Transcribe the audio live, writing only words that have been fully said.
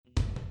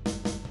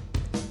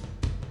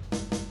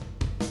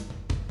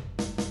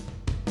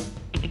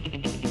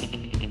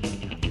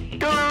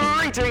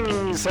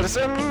Greetings,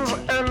 citizens,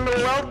 and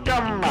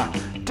welcome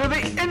to the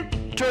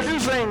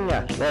Introducing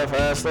the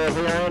First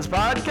Appearance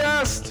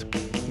podcast.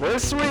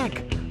 This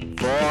week,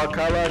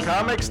 4-Color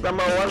Comics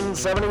number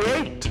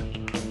 178,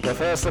 the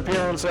first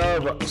appearance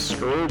of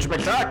Scrooge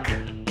McDuck,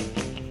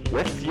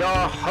 with your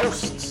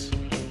hosts,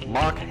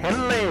 Mark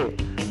Henley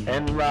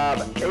and Rob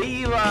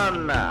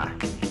Avon.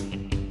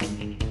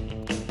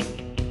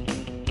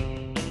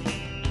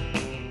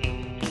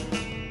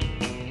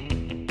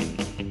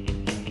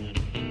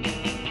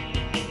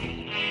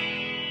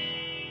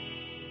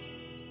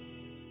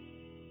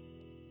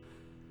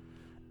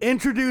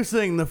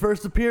 Introducing the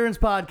First Appearance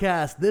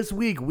podcast. This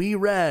week we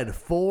read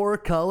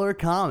 4-Color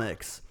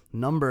Comics,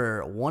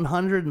 number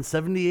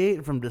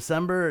 178 from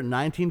December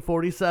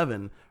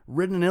 1947,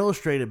 written and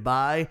illustrated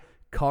by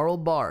Carl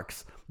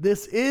Barks.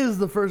 This is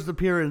the first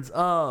appearance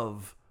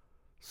of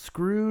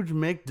Scrooge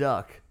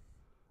McDuck.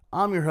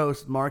 I'm your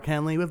host, Mark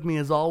Henley. With me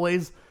as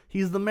always,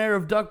 he's the mayor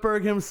of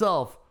Duckburg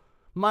himself,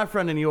 my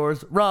friend and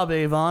yours, Rob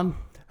Avon.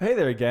 Hey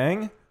there,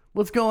 gang.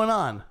 What's going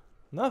on?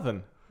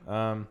 Nothing.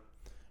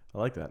 I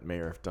like that,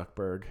 Mayor of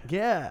Duckburg.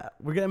 Yeah,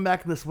 we're getting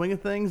back in the swing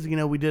of things. You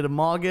know, we did a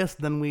August,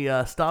 then we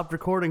stopped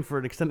recording for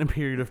an extended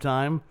period of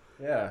time.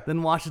 Yeah.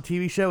 Then watched a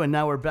TV show, and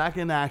now we're back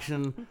in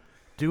action,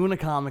 doing a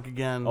comic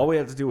again. All we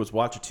had to do was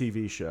watch a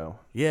TV show.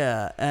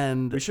 Yeah,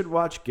 and We should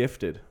watch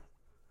Gifted.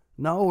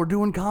 no, we're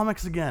doing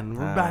comics again.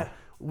 We're back.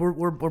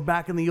 We're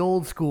back in the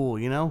old school,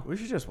 you know. We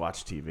should just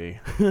watch TV.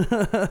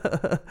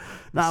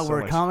 Nah, so we're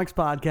a much- comics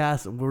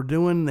podcast. We're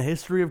doing the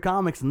history of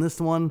comics, and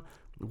this one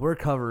we're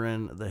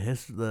covering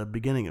the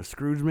beginning of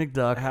Scrooge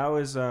McDuck.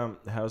 How's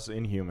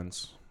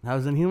Inhumans?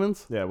 How's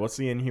Inhumans? Yeah, what's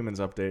the Inhumans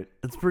update?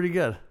 It's pretty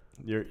good.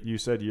 You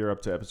said you're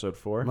up to episode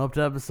 4. I'm up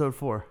to episode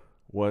 4.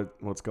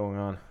 What's going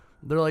on?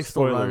 They're like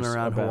still running Spoilers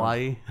around abound.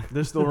 Hawaii.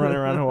 They're still running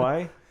around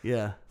Hawaii?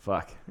 Yeah.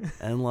 Fuck.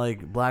 And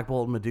like Black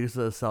Bolt and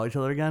Medusa saw each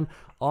other again.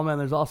 Oh man,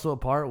 there's also a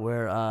part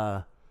where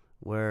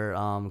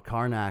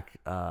Karnak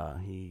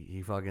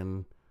he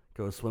fucking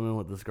goes swimming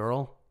with this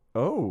girl.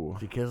 Oh.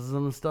 She kisses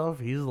him and stuff.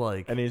 He's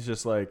like, And he's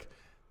just like,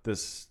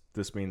 this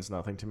means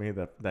nothing to me.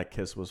 That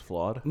kiss was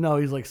flawed. no,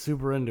 he's like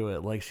super into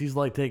it. Like she's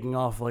like taking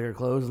off like her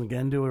clothes and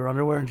getting to her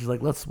underwear, and she's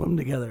like, let's swim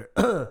together.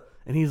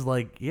 And he's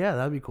like, yeah,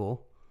 that'd be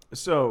cool.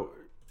 So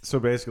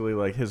basically,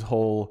 like his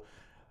whole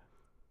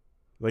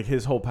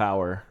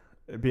power,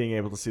 being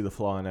able to see the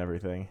flaw in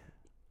everything,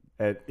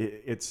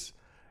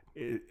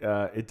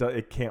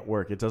 it can't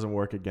work. It doesn't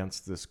work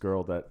against this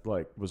girl that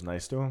like was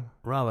nice to him.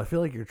 Rob, I feel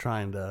like you're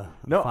trying to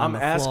No, find I'm the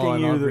flaw asking in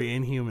you every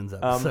Inhumans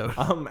episode.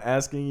 I'm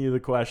asking you the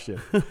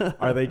question: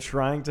 are they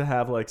trying to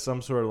have like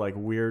some sort of like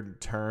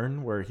weird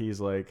turn where he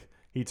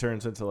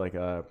turns into like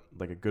a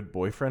good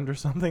boyfriend or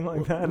something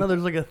like that? No,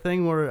 there's like a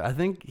thing where I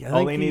think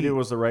All they needed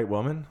was the right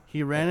woman.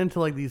 he ran into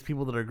like these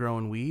people that are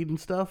growing weed and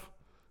stuff,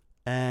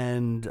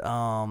 and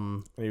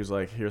And he was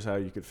like, "Here's how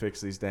you could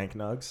fix these dank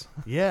nugs."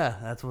 yeah,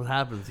 that's what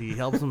happens. He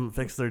helps them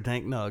fix their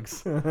tank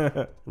nugs,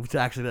 which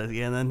actually does.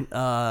 Yeah,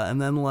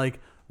 and then like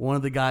one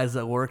of the guys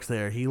that works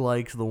there, he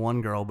likes the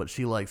one girl, but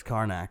she likes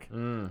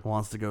Karnak.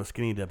 Wants to go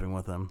skinny dipping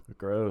with him,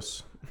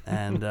 Gross.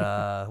 and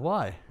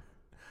why?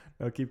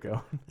 No, keep going.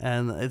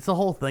 And it's a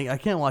whole thing. I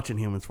can't watch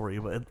Inhumans for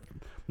you, but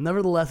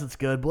nevertheless, it's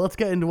good. But let's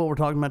get into what we're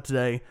talking about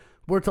today.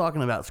 We're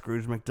talking about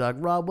Scrooge McDuck.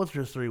 Rob, what's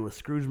your history with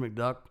Scrooge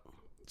McDuck?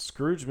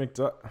 Scrooge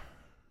McDuck.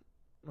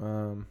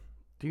 Do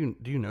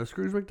you know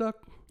Scrooge McDuck?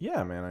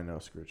 Yeah, man, I know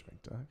Scrooge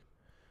McDuck.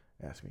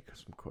 Ask me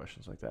some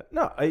questions like that.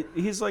 No,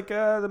 he's like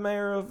the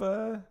mayor of.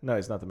 No,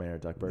 he's not the mayor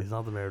of Duckburg. He's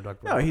not the mayor of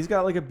Duckburg. No, he's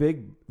got like a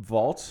big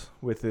vault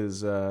with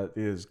his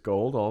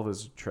gold, all of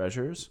his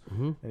treasures,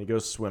 and he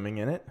goes swimming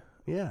in it.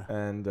 Yeah.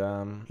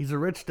 And He's a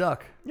rich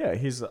duck. yeah,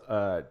 he's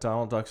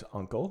Donald Duck's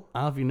uncle. I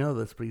don't know if you know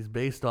this, but he's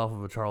based off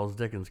of a Charles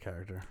Dickens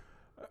character.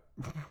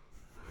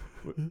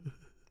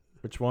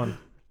 Which one?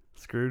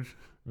 Scrooge?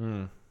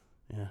 Mm.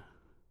 Yeah.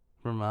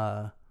 From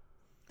A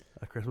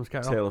Christmas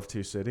Carol? Tale of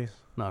Two Cities.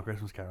 No, A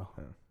Christmas Carol.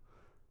 Oh.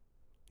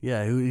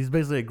 Yeah, he's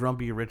basically a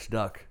grumpy rich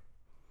duck.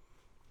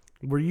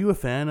 Were you a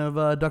fan of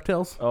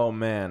DuckTales Oh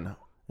man,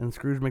 and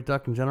Scrooge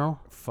McDuck in general?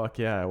 fuck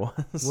yeah, I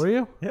was. Were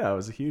you? Yeah, I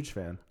was a huge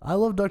fan. I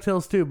love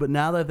DuckTales too, but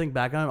now that I think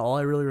back on it, all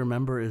I really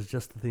remember is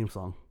just the theme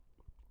song.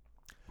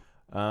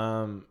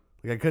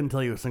 Like I couldn't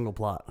tell you a single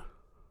plot.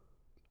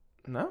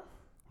 No,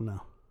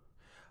 No.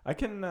 I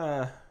can.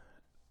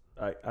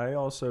 I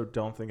also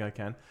don't think I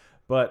can,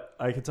 but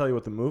I can tell you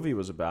what the movie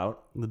was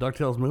about. The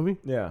DuckTales movie?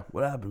 Yeah.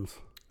 What happens?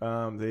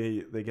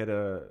 They get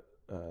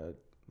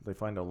they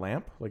find a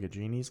lamp, like a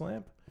genie's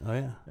lamp, Oh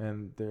yeah.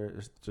 and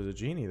there's a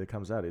genie that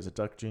comes out. He's a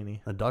duck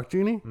genie. A duck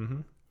genie?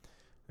 Mm-hmm.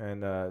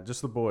 And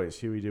just the boys,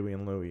 Huey, Dewey,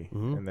 and Louie,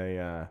 and they,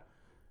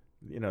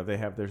 they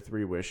have their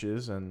 3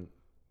 wishes, and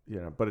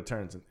but it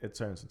turns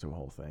into a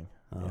whole thing.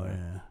 Oh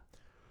yeah.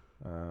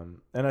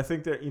 And I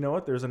think that, you know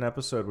what? There's an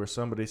episode where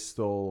somebody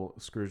stole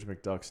Scrooge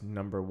McDuck's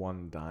number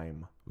 1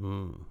 dime.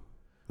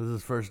 This is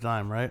his first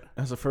dime, right?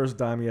 That's the first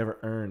dime he ever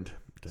earned.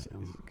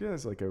 Damn. This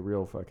guy's like a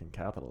real fucking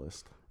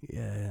capitalist.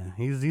 Yeah.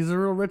 He's a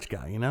real rich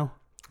guy, you know?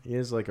 He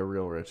is like a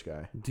real rich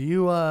guy. Do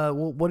you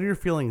what are your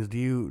feelings? Do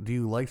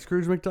you like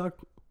Scrooge McDuck?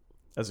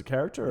 As a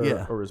character, or,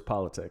 Yeah. or his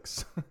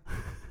politics?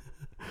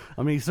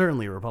 I mean, he's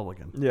certainly a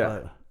Republican.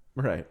 Yeah.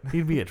 Right. but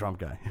he'd be a Trump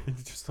guy.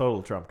 He's just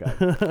total Trump guy.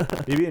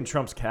 He'd be in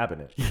Trump's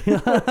cabinet.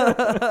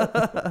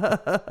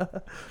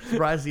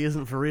 Surprised he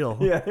isn't for real.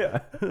 Yeah.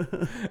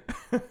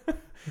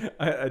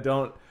 I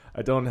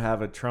don't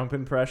have a Trump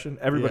impression.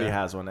 Everybody Yeah.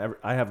 has one.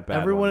 I have a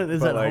bad Everyone one.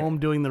 is but, at home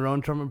doing their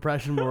own Trump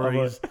impression where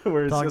he's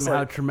where it's talking just about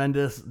how like-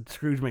 tremendous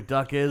Scrooge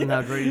McDuck is and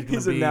how great he's going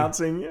He's to be.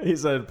 announcing.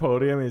 He's at a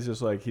podium. He's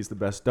just like, he's the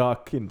best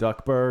duck in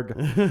Duckburg.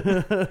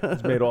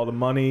 He's made all the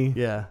money.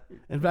 Yeah.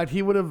 In fact,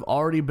 he would have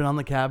already been on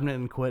the cabinet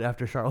and quit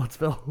after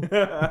Charlottesville. With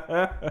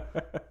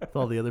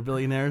all the other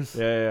billionaires.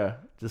 Yeah.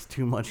 Just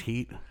too much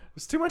heat,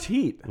 It's too much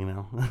heat. you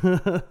know.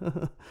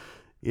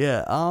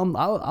 Yeah.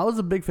 I was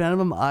a big fan of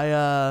him.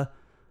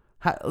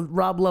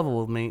 Rob, level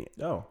with me.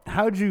 Oh.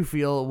 How'd you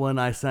feel when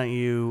I sent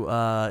you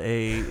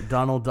a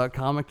Donald Duck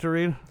comic to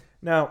read?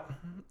 Now,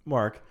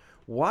 Mark,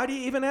 why do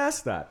you even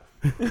ask that?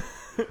 I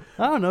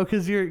don't know,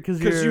 because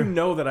Because you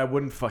know that I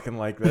wouldn't fucking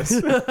like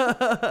this.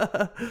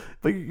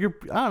 but you're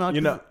I don't know.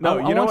 You know- 'cause no,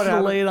 I you know want what you to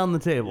happened? lay it on the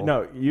table.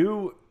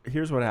 No,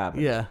 here's what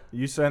happened. Yeah.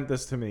 You sent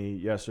this to me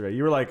yesterday.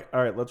 You were like,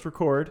 all right, let's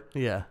record.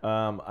 Yeah.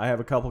 I have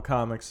a couple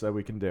comics that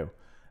we can do.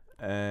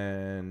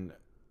 And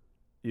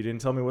you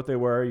didn't tell me what they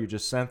were. You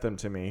just sent them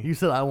to me. You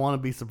said I want to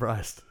be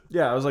surprised.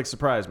 Yeah, I was like,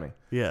 surprise me.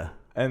 Yeah.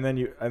 And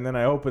then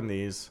I opened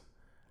these,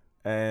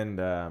 and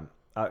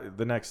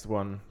the next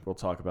one we'll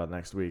talk about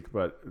next week.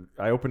 But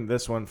I opened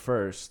this one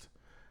first,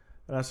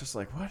 and I was just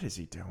like, "What is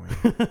he doing?"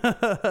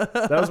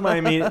 That was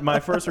my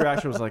first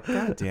reaction was like,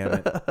 "God damn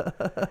it!"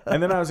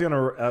 And then I was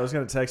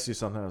gonna text you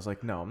something. I was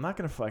like, "No, I'm not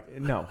gonna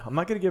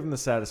give him the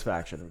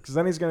satisfaction because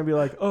then he's gonna be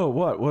like, oh,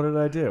 what did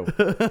I do?"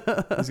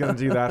 He's gonna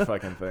do that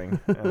fucking thing,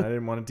 and I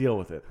didn't want to deal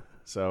with it.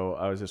 So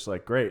I was just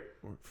like, "Great,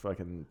 we're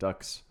fucking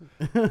ducks."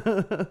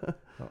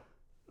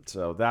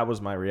 So that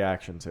was my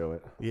reaction to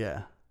it.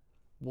 Yeah.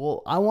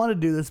 Well, I want to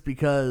do this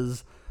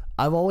because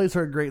I've always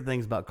heard great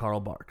things about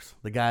Carl Barks,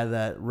 the guy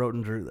that wrote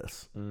and drew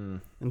this.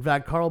 In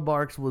fact, Carl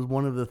Barks was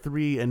one of the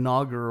 3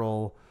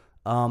 inaugural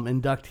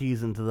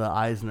inductees into the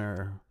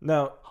Eisner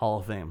Now, Hall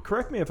of Fame.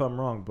 correct me if I'm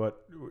wrong,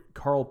 but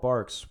Carl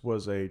Barks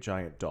was a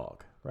giant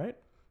dog, right?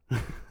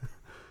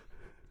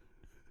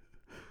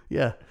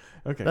 Yeah.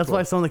 Okay, That's cool.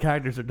 why some of the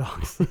characters are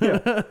dogs.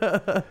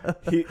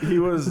 He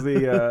was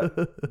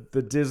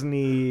the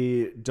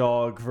Disney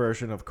dog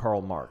version of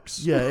Karl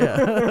Marx.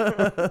 Yeah.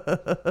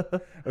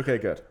 Okay,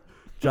 good.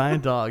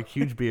 Giant dog,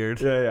 huge beard.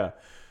 Yeah.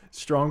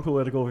 Strong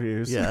political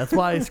views. Yeah, that's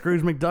why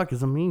Scrooge McDuck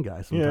is a mean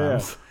guy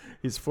sometimes.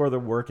 He's for the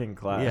working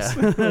class.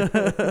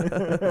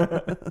 Yeah.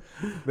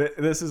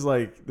 This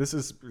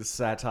is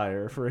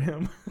satire for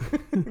him.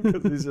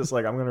 'Cause he's just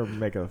like, I'm gonna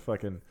make a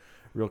fucking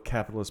real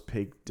capitalist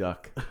pig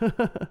duck.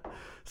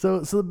 So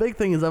the big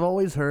thing is I've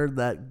always heard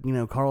that,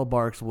 Carl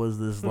Barks was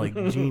this like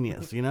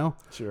genius,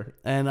 Sure.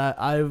 And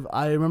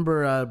I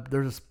remember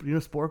there's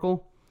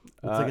Sporkle.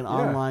 It's like an Yeah.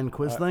 online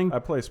quiz thing. I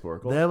play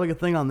Sporkle. They have like a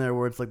thing on there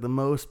where it's like the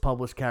most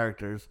published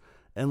characters,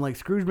 and like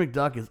Scrooge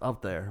McDuck is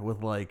up there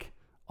with like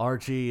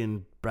Archie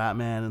and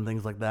Batman and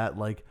things like that.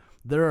 Like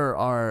there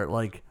are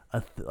like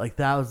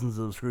thousands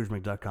of Scrooge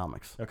McDuck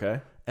comics. Okay.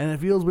 And it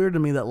feels weird to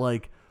me that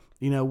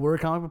we're a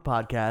comic book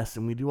podcast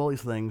and we do all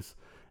these things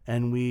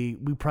and we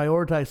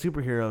prioritize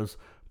superheroes,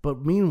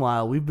 but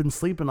meanwhile we've been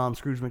sleeping on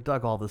Scrooge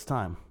McDuck all this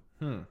time.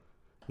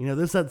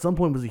 This at some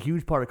point was a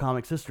huge part of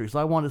comics history. So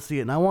I wanted to see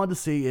it, and I wanted to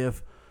see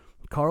if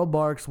Carl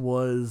Barks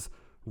was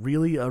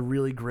really a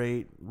really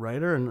great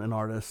writer and an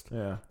artist,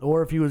 Yeah.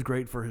 or if he was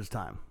great for his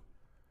time.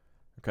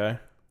 Okay.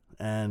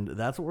 And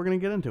that's what we're going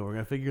to get into. We're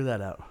going to figure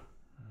that out.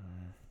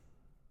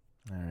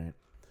 All right.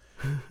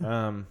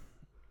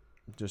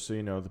 Just so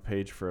you know, the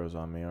page froze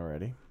on me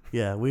already.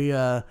 Yeah, we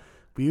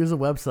use a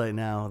website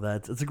now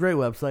it's a great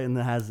website and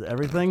that has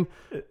everything,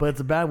 but it's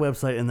a bad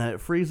website in that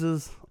it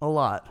freezes a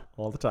lot.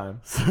 All the time.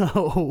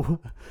 So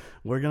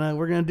we're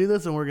gonna do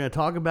this, and we're gonna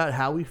talk about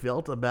how we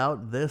felt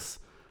about this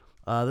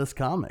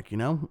comic.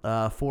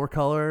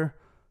 4-color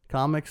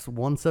comics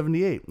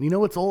 178.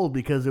 It's old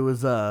because it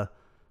was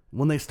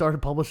when they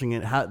started publishing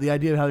it. The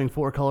idea of having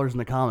 4 colors in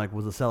a comic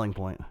was a selling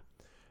point.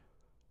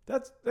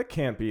 That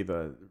can't be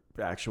the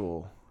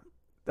actual.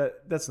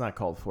 That's not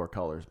called 4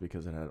 colors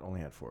because it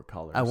only had 4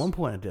 colors. At one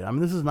point it did. I mean,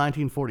 this is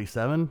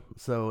 1947,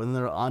 so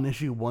they're on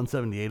issue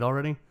 178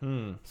 already.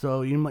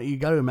 So you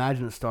got to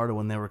imagine it started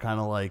when they were kind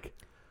of like,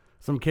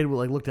 some kid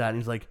would looked at it and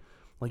he's like,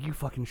 you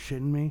fucking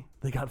shitting me?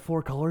 They got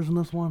 4 colors in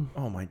this one?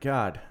 Oh my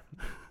god!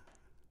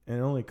 And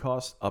it only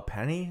costs a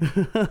penny.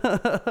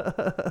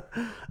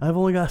 I've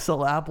only got to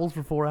sell apples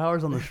for 4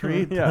 hours on the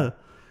street. Yeah.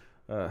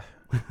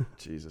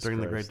 Jesus. During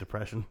the Christ. Great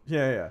Depression.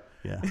 Yeah.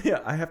 Yeah.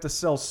 I have to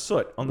sell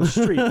soot on the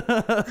street.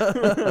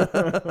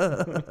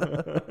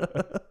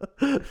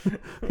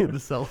 You have to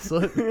sell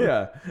soot.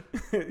 Yeah.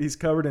 He's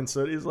covered in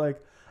soot. He's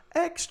like,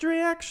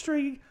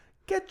 extra,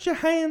 get your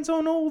hands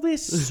on all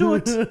this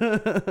soot.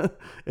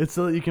 It's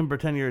so that you can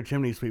pretend you're a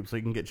chimney sweep so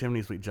you can get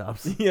chimney sweep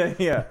jobs.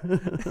 Yeah.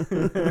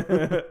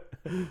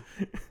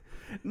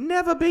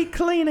 Never be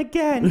clean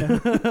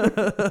again.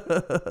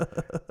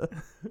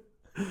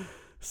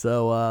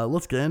 So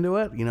let's get into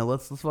it.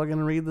 Let's fucking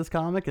read this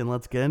comic and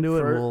let's get into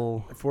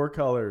it. Four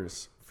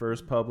Colors,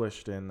 first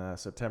published in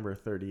September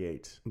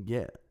 38.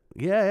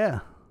 Yeah.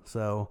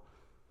 So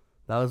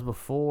that was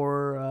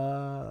before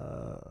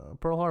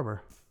Pearl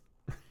Harbor.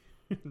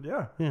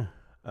 Yeah.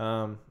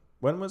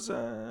 When was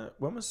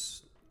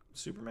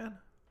Superman?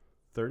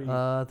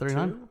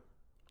 39.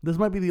 This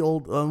might be the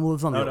old. Well,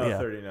 it's on the.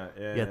 39.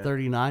 Yeah,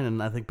 39,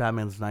 and I think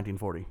Batman's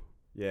 1940.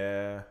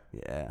 Yeah.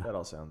 Yeah. That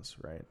all sounds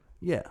right.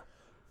 Yeah.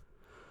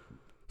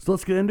 So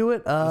let's get into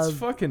it. Let's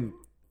fucking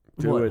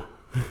do it.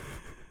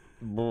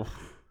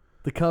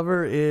 The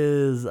cover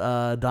is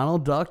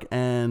Donald Duck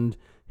and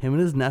him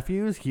and his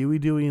nephews, Huey,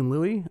 Dewey, and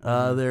Louie.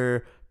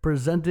 They're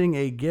presenting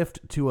a gift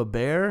to a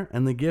bear,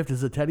 and the gift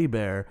is a teddy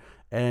bear,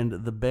 and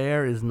the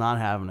bear is not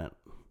having it.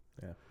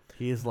 Yeah.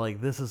 He's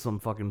like, this is some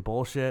fucking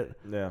bullshit.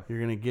 Yeah. You're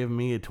going to give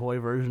me a toy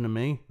version of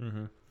me?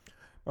 Mm-hmm.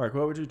 All right,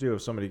 what would you do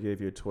if somebody gave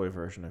you a toy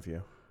version of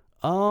you?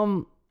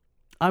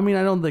 I mean,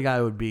 I don't think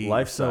I would be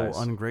Life-size.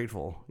 so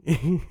ungrateful.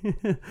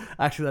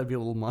 Actually, that'd be a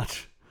little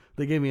much.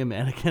 They gave me a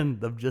mannequin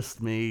of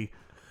just me.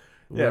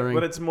 Yeah, wearing...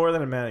 but it's more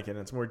than a mannequin.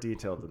 It's more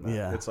detailed than that.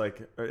 Yeah. It's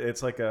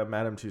like a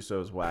Madame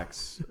Tussauds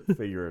wax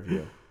figure of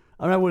you.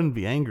 I mean, I wouldn't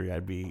be angry.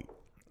 It'd be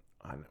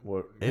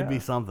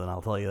It'd something.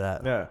 I'll tell you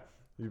that. Yeah.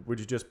 Would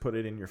you just put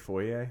it in your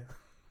foyer?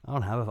 I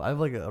don't have. I have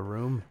like a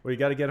room. Well, you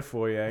got to get a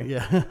foyer.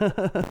 Yeah.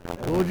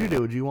 What would you do?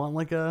 Would you want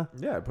like a?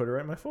 Yeah, put it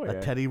right in my foyer.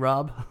 A Teddy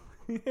Rob.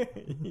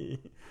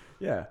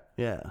 Yeah.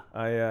 Yeah.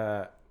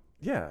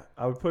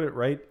 I would put it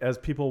right as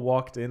people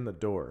walked in the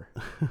door.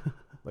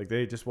 Like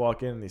they just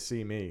walk in and they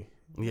see me.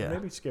 Yeah. Or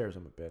maybe it scares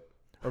them a bit.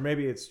 Or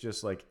maybe it's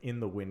just like in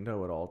the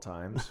window at all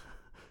times.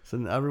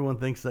 So everyone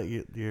thinks that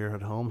you're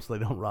at home so they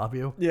don't rob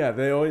you. Yeah,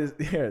 they always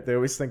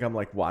think I'm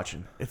like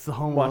watching. It's the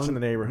watching the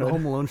neighborhood. The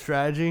Home Alone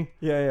strategy.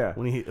 Yeah.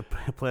 When he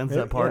plans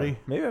that party. Yeah.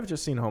 Maybe I've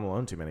just seen Home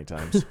Alone too many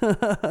times.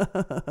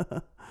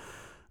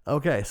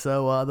 Okay,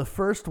 so the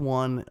first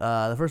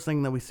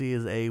thing that we see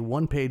is a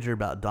one-pager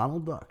about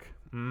Donald Duck.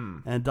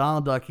 And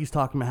Donald Duck, he's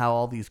talking about how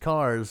all these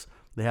cars,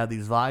 they have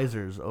these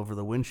visors over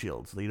the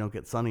windshield so that you don't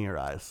get sun in your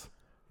eyes.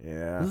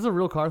 Yeah. Is this a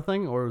real car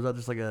thing, or was that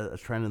just like a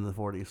trend in the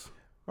 40s?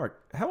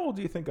 Mark, how old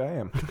do you think I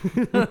am?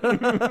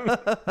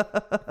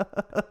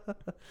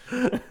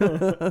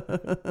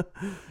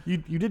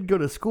 You did go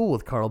to school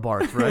with Karl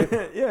Barks, right?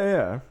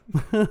 Yeah.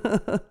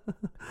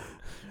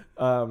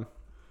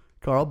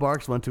 Karl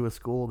Barks went to a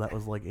school that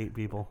was like 8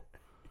 people.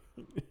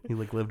 He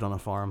like lived on a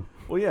farm.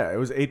 Well, yeah, it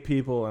was 8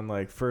 people, and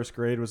like first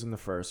grade was in the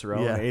first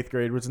row, and 8th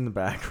grade was in the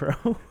back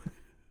row.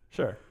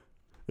 Sure.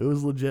 It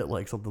was legit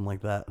like something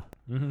like that.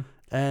 Mm-hmm.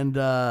 And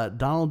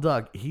Donald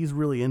Duck, he's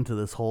really into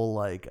this whole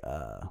like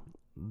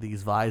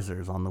these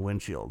visors on the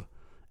windshield.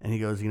 And he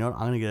goes, you know what?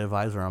 I'm going to get a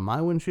visor on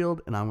my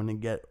windshield, and I'm going to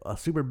get a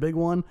super big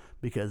one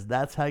because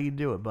that's how you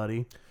do it,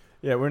 buddy.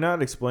 Yeah, we're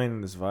not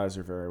explaining this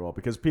visor very well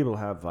because people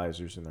have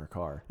visors in their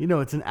car. You know,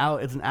 it's an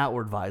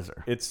outward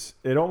visor.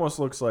 It almost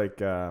looks like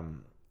a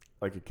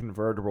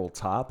convertible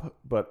top,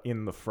 but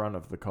in the front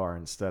of the car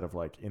instead of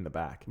like in the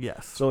back.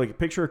 Yes. So like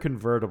picture a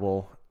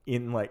convertible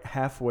in like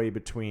halfway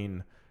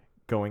between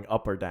going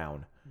up or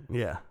down.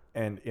 Yeah.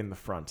 And in the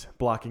front,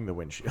 blocking the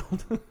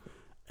windshield.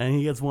 And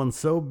he gets one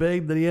so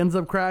big that he ends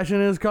up crashing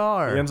his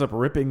car. He ends up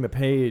ripping the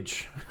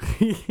page.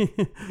 Yeah,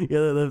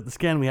 the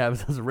scan we have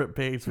says rip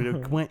page. So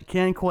we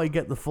can't quite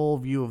get the full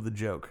view of the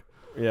joke.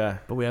 Yeah.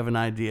 But we have an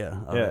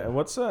idea. Yeah. And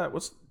what's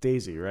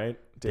Daisy, right?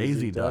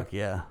 Daisy Duck,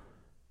 yeah.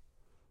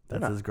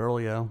 That's his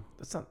girl, yo.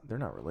 They're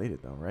not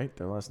related though, right?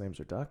 Their last names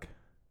are Duck.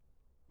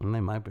 And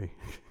they might be.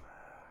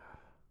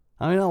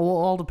 I mean, it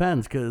all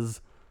depends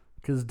because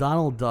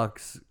Donald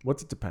Duck's.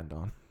 What's it depend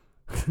on?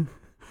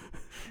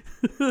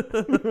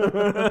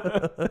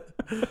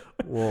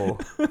 Whoa.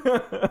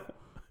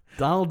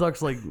 Donald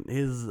Duck's like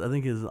I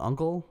think his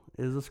uncle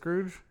is a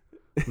Scrooge.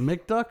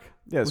 Mick Duck?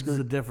 Yeah, which is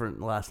a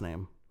different last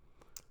name.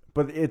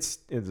 But it's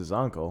his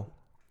uncle.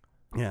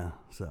 Yeah,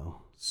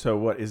 So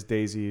what, is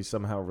Daisy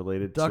somehow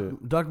related to...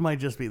 Duck might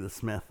just be the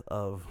Smith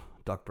of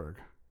Duckburg.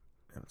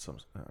 I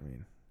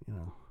mean... You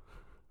know.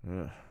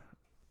 Ugh.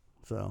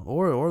 So,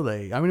 or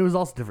they... I mean, it was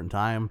also a different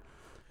time.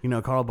 You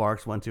know, Karl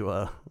Barks went to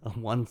a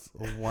one...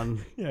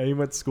 Yeah, he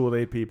went to school with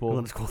 8 people. He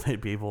went to school with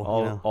 8 people.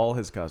 All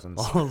his cousins.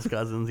 All his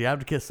cousins. You have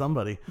to kiss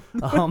somebody.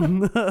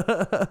 Yeah.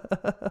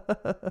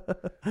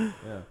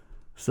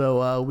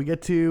 So we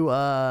get to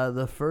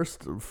the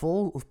first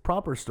full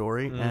proper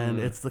story, and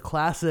it's the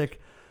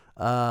classic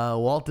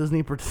Walt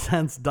Disney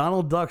presents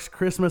Donald Duck's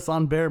Christmas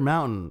on Bear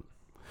Mountain.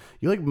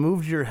 You like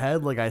moved your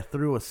head like I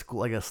threw a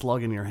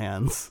slug in your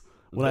hands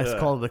when I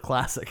called it a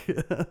classic.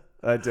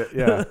 I did,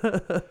 yeah.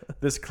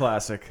 This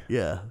classic.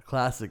 Yeah,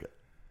 classic.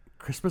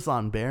 Christmas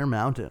on Bear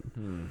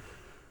Mountain.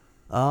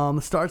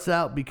 Starts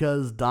out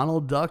because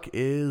Donald Duck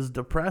is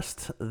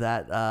depressed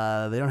that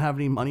they don't have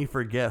any money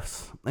for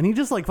gifts. And he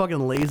just like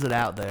fucking lays it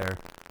out there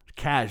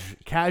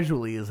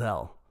casually as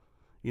hell.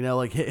 You know,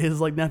 like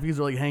his like nephews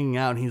are like hanging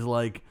out and he's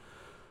like,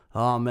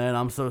 oh man,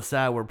 I'm so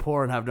sad we're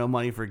poor and have no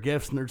money for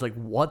gifts. And they're just like,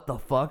 what the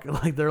fuck?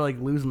 Like, they're like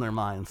losing their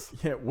minds.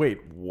 Yeah,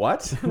 wait,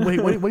 what?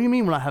 Wait, what do you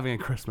mean we're not having a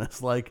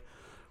Christmas? Like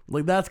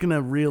that's going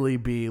to really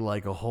be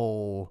like a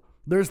whole,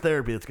 there's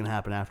therapy that's going to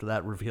happen after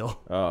that reveal.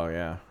 Oh,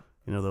 yeah.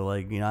 You know, they're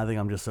like, you know, I think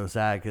I'm just so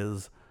sad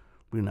because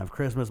we didn't have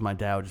Christmas. My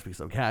dad would just be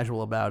so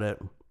casual about it.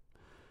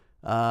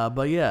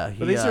 But yeah.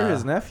 But these are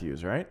his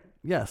nephews, right?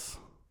 Yes.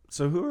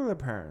 So who are the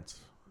parents?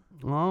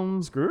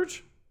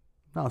 Scrooge?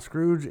 No,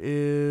 Scrooge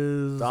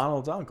is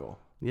Donald's uncle.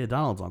 Yeah,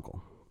 Donald's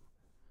uncle.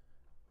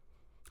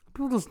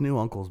 People just knew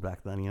uncles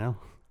back then, you know?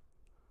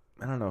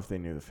 I don't know if they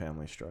knew the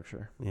family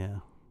structure. Yeah.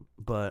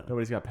 But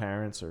nobody's got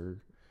parents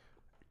or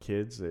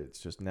kids. It's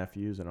just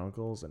nephews and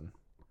uncles and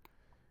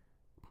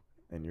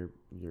your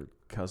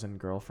cousin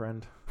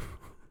girlfriend.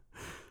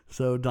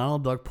 So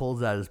Donald Duck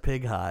pulls out his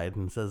pig hide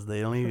and says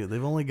they've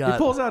only got. He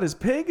pulls out his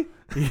pig?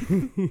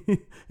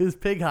 His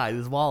pig hide,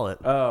 his wallet.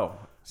 Oh,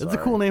 it's a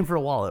cool name for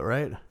a wallet,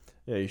 right?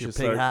 Yeah, you should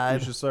start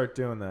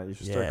doing that. You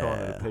should start calling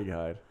it a pig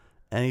hide.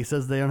 And he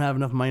says they don't have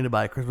enough money to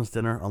buy a Christmas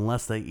dinner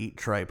unless they eat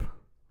tripe.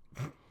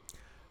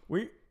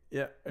 Do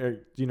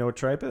you know what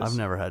tripe is? I've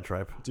never had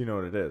tripe. Do you know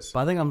what it is? But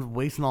I think I'm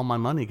wasting all my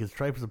money because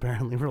tripe is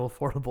apparently real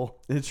affordable.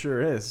 It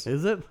sure is.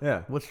 Is it?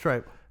 Yeah. What's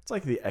tripe? It's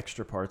like the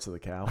extra parts of the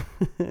cow.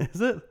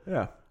 Is it?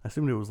 Yeah. I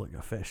assumed it was like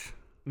a fish.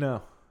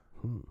 No.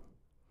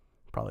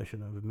 Probably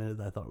shouldn't have admitted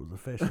that I thought it was a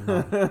fish and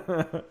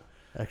not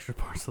extra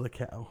parts of the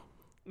cow.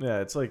 Yeah,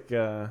 it's like,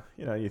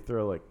 you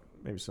throw like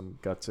maybe some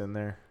guts in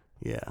there.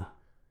 Yeah.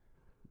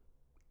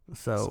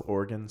 So some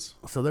organs.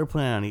 So they're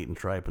planning on eating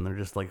tripe, and they're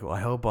just like, well,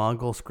 I hope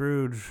Uncle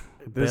Scrooge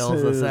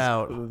bails us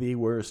out. This is the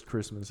worst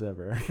Christmas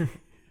ever.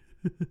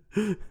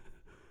 What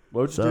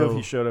would you do if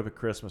he showed up at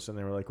Christmas and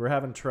they were like, we're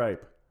having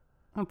tripe?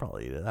 I'd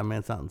probably eat it. I mean,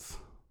 it sounds...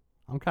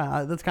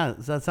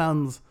 that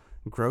sounds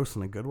gross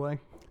in a good way.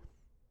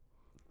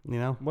 You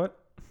know? What?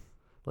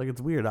 Like,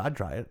 it's weird. I'd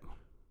try it.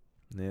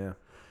 Yeah.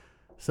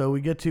 So we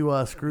get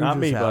to Scrooge's Not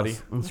me, house, buddy.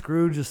 And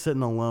Scrooge is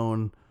sitting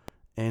alone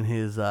in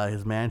his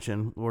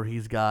mansion where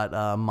he's got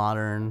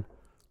modern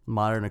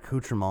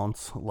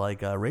accoutrements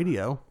like a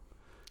radio.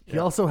 He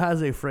also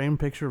has a framed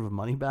picture of a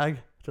money bag,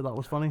 which I thought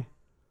was funny.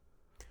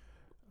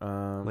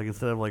 Like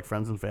instead of like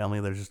friends and family,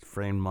 there's just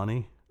framed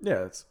money.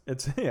 Yeah,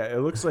 it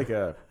looks like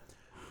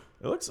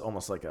it looks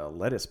almost like a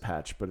lettuce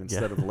patch, but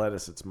instead of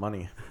lettuce, it's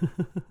money,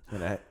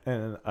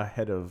 and a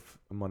head of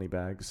money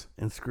bags.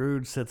 And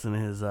Scrooge sits in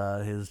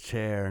his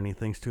chair and he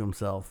thinks to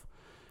himself,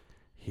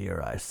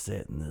 "Here I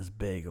sit in this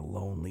big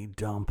lonely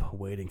dump,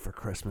 waiting for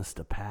Christmas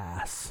to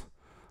pass.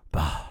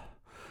 Bah,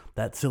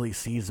 that silly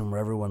season where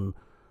everyone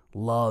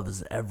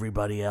loves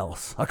everybody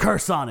else. A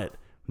curse on it.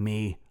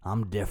 Me,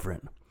 I'm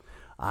different.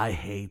 I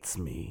hates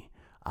me.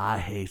 I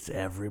hates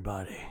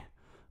everybody.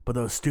 But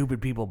those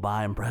stupid people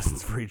buying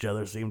presents for each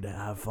other seem to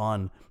have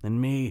fun. And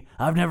me,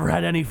 I've never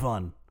had any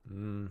fun.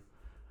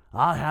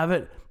 I'll have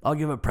it. I'll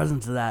give a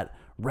present to that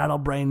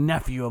rattlebrain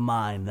nephew of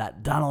mine,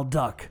 that Donald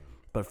Duck.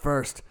 But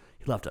first,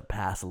 he'll have to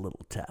pass a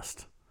little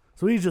test."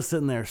 So he's just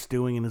sitting there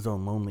stewing in his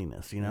own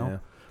loneliness, you know?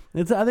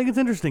 Yeah. I think it's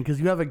interesting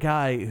because you have a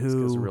guy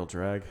who's a real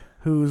drag.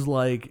 Who's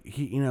like,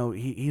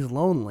 he's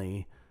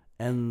lonely,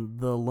 and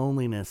the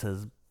loneliness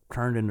has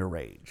turned into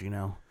rage, you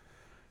know?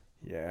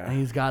 Yeah. And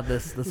he's got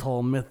this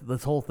whole myth,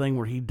 this whole thing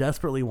where he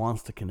desperately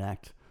wants to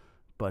connect,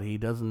 but he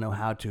doesn't know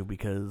how to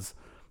because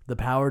the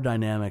power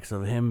dynamics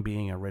of him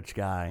being a rich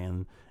guy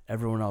and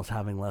everyone else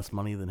having less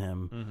money than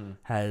him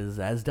has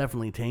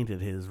definitely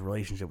tainted his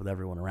relationship with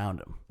everyone around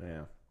him.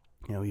 Yeah.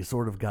 You know, he's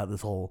sort of got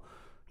this whole,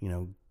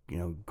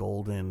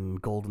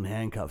 golden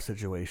handcuff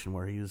situation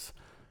where he's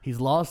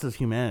lost his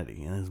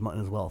humanity and his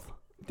wealth.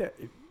 Yeah.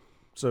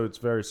 So it's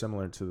very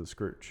similar to the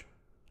Scrooge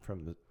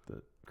from the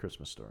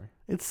Christmas Story.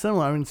 It's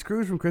similar. I mean,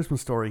 Scrooge from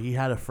Christmas Story, he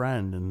had a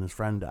friend and his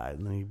friend died,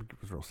 and then he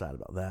was real sad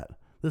about that.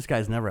 This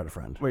guy's never had a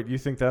friend. Wait, you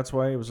think that's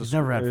why it was He's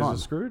never had fun. A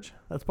Scrooge?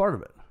 That's part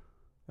of it.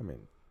 I mean,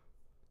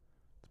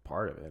 it's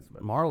part of it.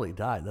 But Marley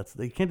died.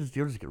 You can't just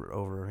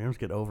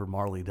get over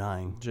Marley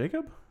dying.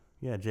 Jacob?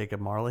 Yeah, Jacob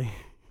Marley.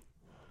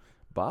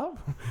 Bob?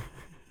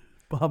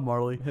 Bob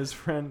Marley. His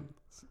friend.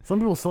 Some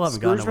people still haven't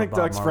gotten over Scrooge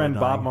McDuck's friend dying.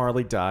 Bob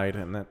Marley died,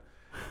 and that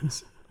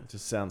it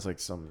just sounds like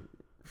some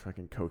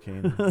fucking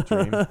cocaine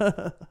dream.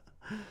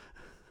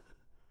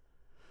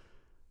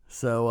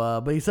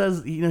 So, but he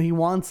says, he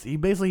wants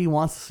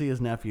to see his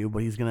nephew,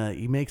 but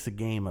he makes a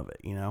game of it,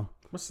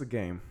 What's the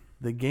game?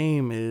 The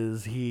game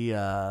is he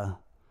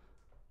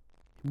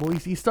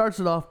starts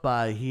it off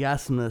by, he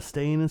asks him to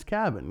stay in his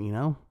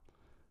cabin,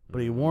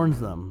 but he warns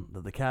them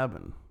that the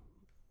cabin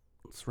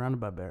is surrounded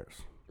by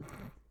bears.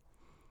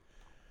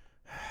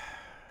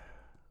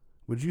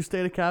 Would you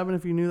stay at a cabin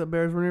if you knew that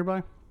bears were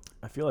nearby?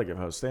 I feel like if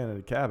I was staying in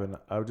a cabin,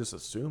 I would just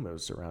assume it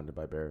was surrounded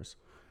by bears.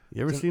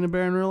 You ever seen a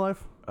bear in real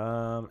life?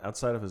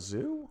 Outside of a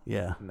zoo?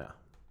 Yeah. No.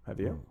 Have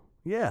you?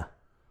 Yeah.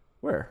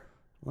 Where?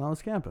 When I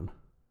was camping.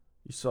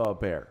 You saw a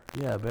bear?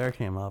 Yeah, a bear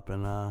came up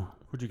and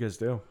what'd you guys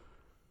do?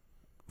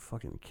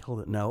 Fucking killed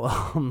it.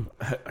 No.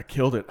 I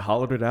killed it,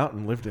 hollowed it out,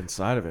 and lived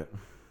inside of it.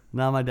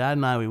 No, my dad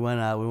and I, we went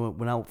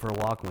out for a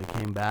walk, and we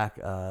came back.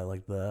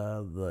 Like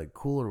the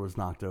cooler was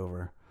knocked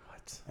over.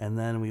 What? And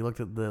then we looked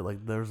at there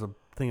was a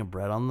thing of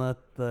bread on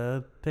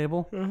the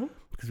table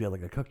because we had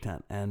like a cook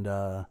tent, and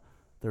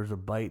there was a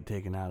bite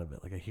taken out of it,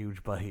 like a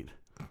huge bite.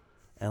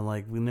 And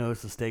like we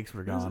noticed the steaks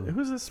were gone.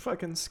 Who's this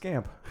fucking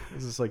scamp?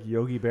 Is this like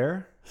Yogi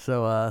Bear?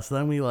 So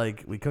then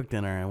we cooked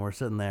dinner, and we're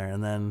sitting there,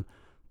 and then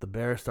the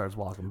bear starts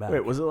walking back.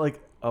 Wait, was it like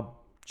a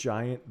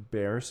giant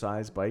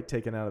bear-sized bite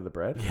taken out of the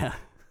bread? Yeah.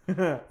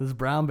 This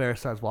brown bear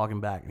starts walking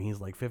back, and he's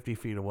like 50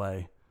 feet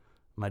away.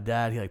 My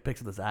dad, he like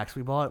picks up this axe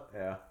we bought,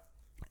 Yeah.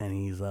 and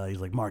he's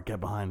like, Mark, get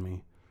behind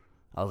me.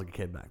 I was like a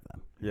kid back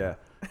then. Yeah.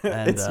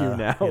 And, It's you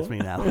now. It's me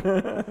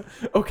now.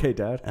 Okay,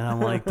 Dad. And I'm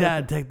like,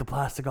 Dad, take the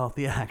plastic off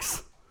the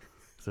axe.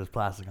 So there's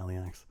plastic on the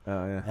axe.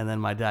 Oh, yeah. And then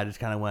my dad just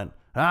kind of went,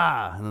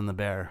 ah, and then the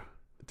bear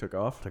It took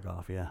off? took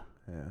off. Yeah.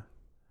 Yeah.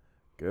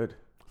 Good.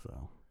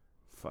 So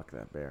Fuck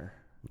that bear.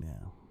 yeah.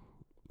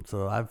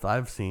 So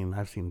I've seen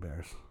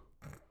bears.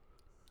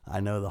 I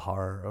know the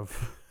horror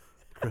of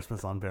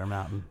Christmas on Bear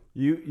Mountain.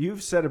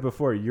 You've said it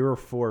before. You're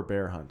for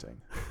bear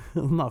hunting.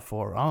 I'm not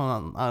for. I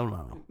don't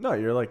know. No,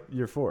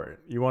 you're for it.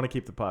 You want to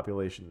keep the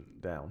population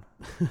down.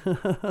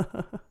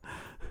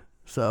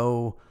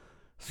 So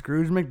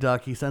Scrooge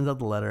McDuck, he sends out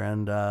the letter,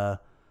 and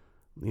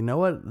you know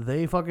what?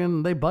 They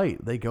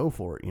bite. They go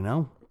for it. You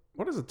know.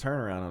 What is a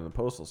turnaround on the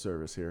postal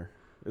service here?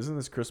 Isn't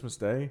this Christmas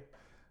Day?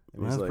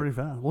 And he's That's like, pretty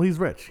fast. Well, he's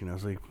rich, you know,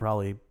 so he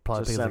probably Just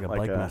pays like sent a like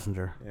bike a-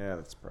 messenger. Yeah,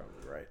 that's probably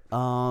right.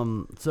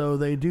 So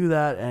they do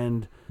that,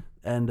 and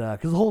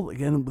because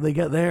again they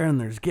get there, and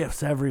there's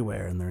gifts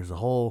everywhere, and there's a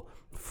whole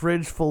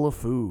fridge full of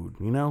food,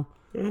 you know.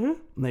 Mm-hmm.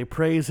 And they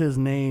praise his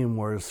name,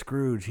 whereas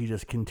Scrooge, he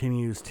just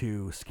continues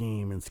to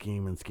scheme and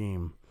scheme and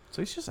scheme.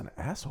 So he's just an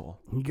asshole.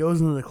 He goes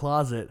into the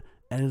closet,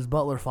 and his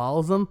butler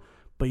follows him.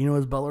 But you know what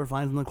his butler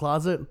finds in the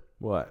closet?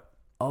 What?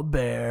 A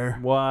bear.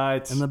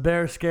 What? And the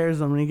bear scares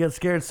him, and he gets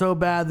scared so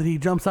bad that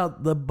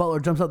the butler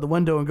jumps out the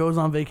window and goes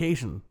on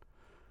vacation.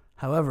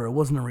 However, it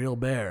wasn't a real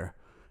bear.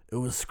 It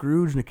was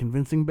Scrooge in a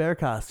convincing bear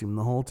costume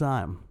the whole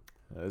time.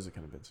 That is a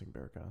convincing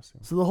bear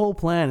costume. So the whole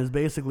plan is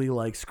basically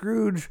like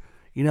Scrooge,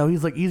 you know,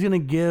 he's going to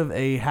give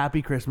a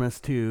happy Christmas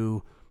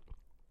to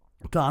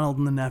Donald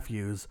and the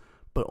nephews,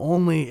 but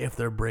only if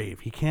they're brave.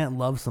 He can't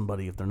love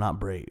somebody if they're not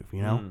brave,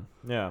 you know?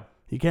 Yeah.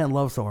 He can't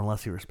love someone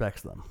unless he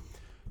respects them.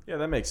 Yeah,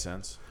 that makes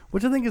sense.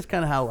 Which I think is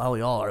kind of how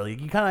we all are. Like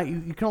you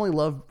can only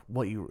love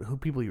who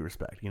people you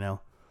respect, you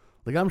know?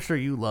 Like I'm sure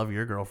you love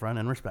your girlfriend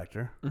and respect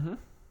her. Mm-hmm.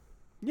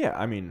 Yeah,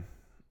 I mean,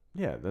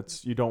 yeah,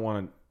 you don't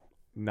want to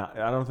not.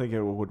 I don't think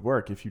it would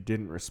work if you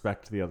didn't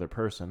respect the other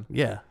person.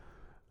 Yeah.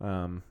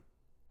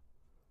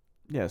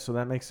 Yeah, so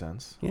that makes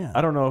sense. Yeah.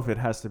 I don't know if it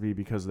has to be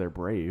because they're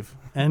brave.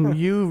 And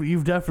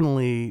you've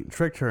definitely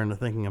tricked her into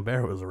thinking a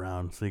bear was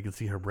around so you could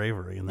see her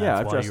bravery, and that's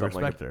I've why dressed you up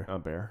respect like her. a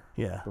bear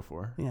Yeah.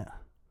 before. Yeah.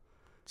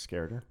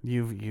 Scared her.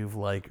 You've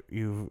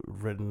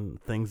written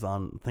things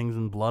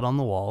in blood on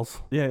the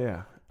walls.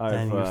 Yeah.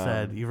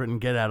 And you've written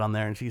 "get out" on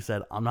there, and she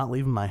said, "I'm not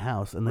leaving my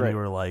house." And then Right. you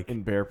were like,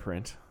 in bear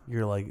print.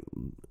 "You're like,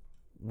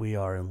 we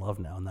are in love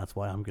now, and that's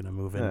why I'm gonna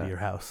move into your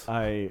house."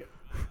 I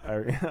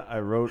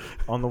wrote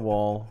on the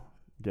wall,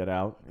 "Get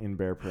out" in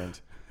bear print.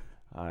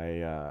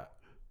 I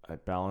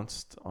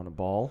balanced on a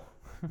ball,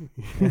 and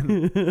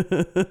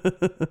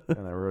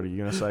I rode a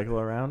unicycle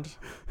around,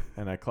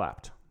 and I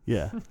clapped.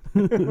 Yeah.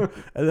 And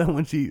then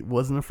when she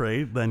wasn't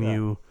afraid, then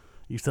you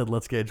said,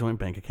 "Let's get a joint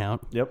bank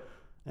account." Yep.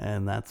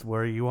 And that's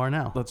where you are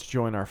now. Let's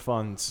join our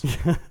funds.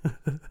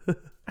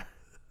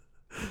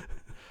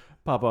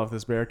 Pop off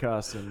this bear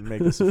costume and make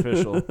this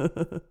official.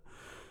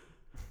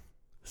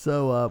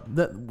 So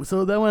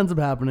what ends up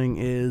happening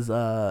is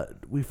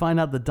we find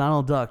out that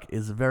Donald Duck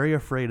is very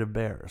afraid of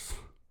bears.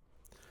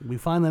 We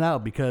find that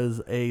out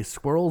because a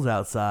squirrel's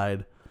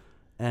outside,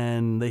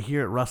 and they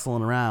hear it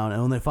rustling around.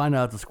 And when they find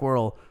out it's a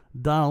squirrel,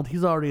 Donald,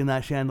 he's already in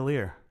that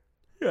chandelier.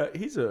 Yeah,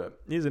 he's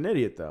an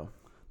idiot though.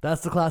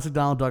 That's the classic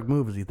Donald Duck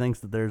move, is he thinks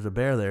that there's a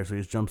bear there, so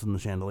he just jumps in the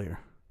chandelier.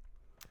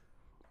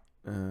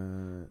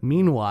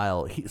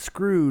 Meanwhile,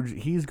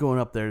 Scrooge, he's going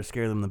up there to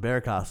scare them in the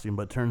bear costume,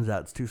 but turns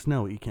out it's too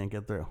snowy, he can't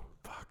get through.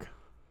 Fuck.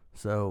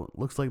 So,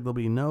 looks like there'll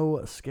be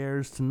no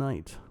scares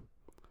tonight.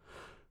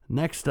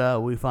 Next,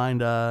 we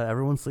find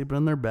everyone sleeping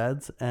in their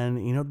beds,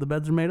 and you know what the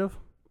beds are made of?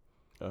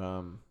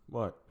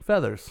 What?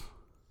 Feathers.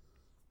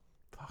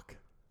 Fuck.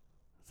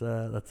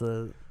 That's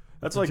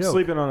That's a like joke.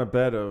 sleeping on a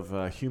bed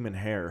of human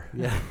hair.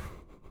 Yeah.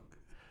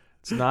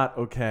 It's not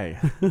okay.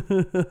 Do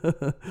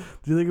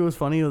you think it was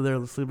funny that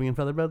they're sleeping in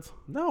feather beds?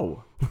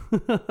 No.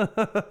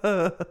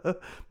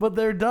 But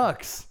they're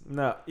ducks.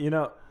 No,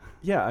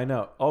 yeah, I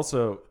know.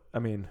 Also, I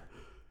mean,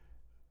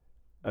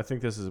 I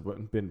think this has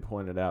been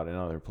pointed out in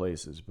other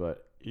places,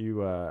 but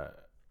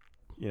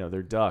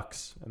they're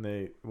ducks,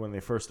 and when they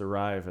first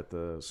arrive at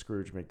the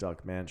Scrooge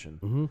McDuck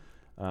mansion,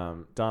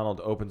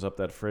 Donald opens up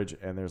that fridge,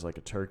 and there's like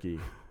a turkey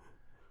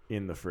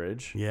in the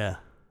fridge. Yeah.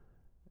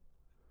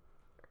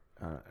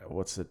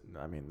 What's it?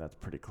 I mean, that's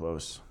pretty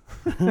close.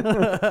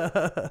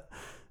 It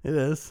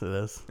is.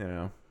 You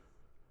know,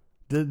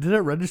 Did it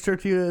register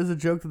to you as a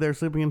joke that they were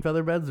sleeping in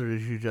feather beds, or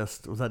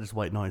was that just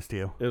white noise to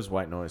you? It was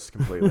white noise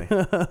completely.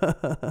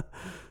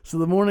 So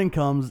the morning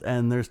comes,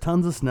 and there's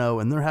tons of snow,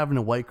 and they're having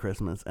a white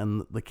Christmas,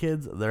 and the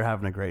kids, they're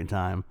having a great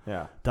time.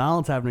 Yeah.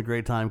 Donald's having a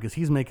great time because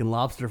he's making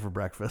lobster for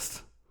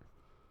breakfast.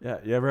 Yeah.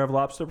 You ever have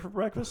lobster for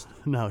breakfast?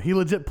 No, he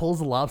legit pulls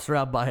the lobster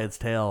out by its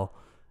tail,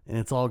 and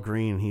it's all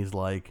green. He's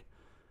like,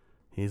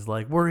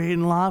 we're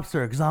eating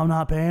lobster because I'm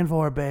not paying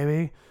for it,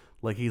 baby.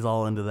 Like, he's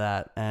all into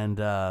that.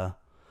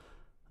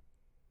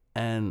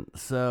 And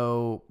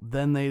so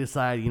then they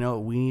decide,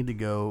 we need to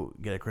go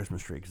get a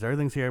Christmas tree because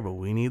everything's here, but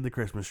we need the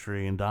Christmas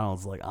tree. And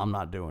Donald's like, I'm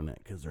not doing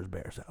it because there's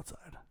bears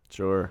outside.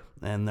 Sure.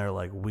 And they're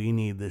like, we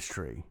need this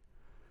tree.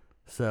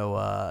 So,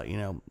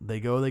 they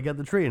get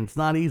the tree, and it's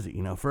not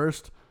easy.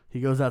 First he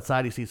goes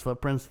outside, he sees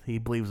footprints, he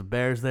believes a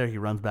bear's there, he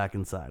runs back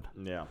inside.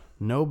 Yeah.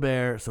 No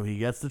bear, so he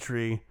gets the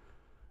tree,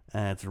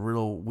 and it's a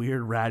real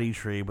weird, ratty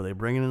tree, but they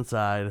bring it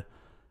inside,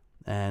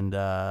 and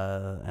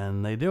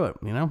they do it,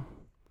 And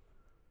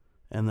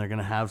they're going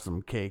to have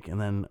some cake. And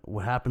then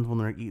what happens when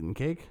they're eating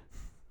cake?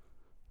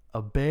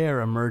 A bear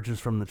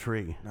emerges from the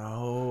tree.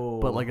 No.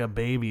 But like a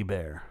baby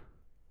bear.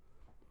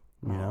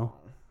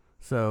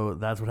 So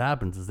that's what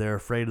happens is they're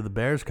afraid of the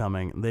bears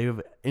coming.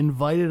 They've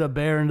invited a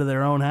bear into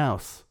their own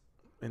house.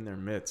 In their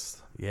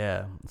midst.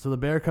 Yeah. So the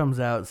bear comes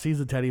out, sees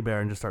a teddy bear,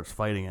 and just starts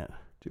fighting it.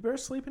 Do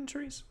bears sleep in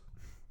trees?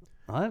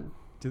 What?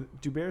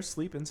 Do bears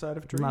sleep inside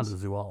of trees? I'm not a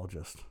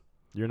zoologist.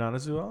 You're not a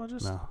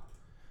zoologist? No.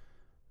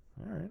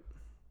 All right.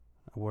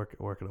 I work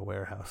at a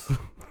warehouse.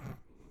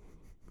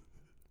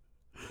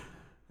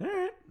 All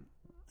right.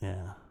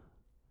 Yeah.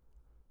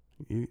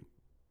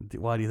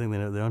 Why do you think they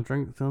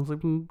don't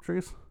sleep in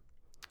trees?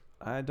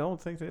 I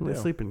don't think they do. They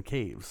sleep in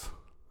caves.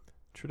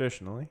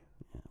 Traditionally.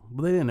 Yeah.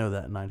 But they didn't know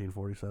that in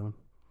 1947.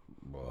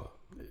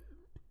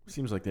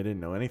 Seems like they didn't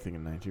know anything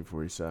in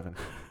 1947.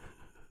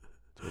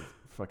 That's what it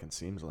fucking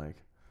seems like.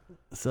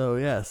 So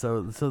yeah,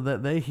 so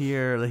that they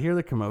hear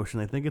the commotion,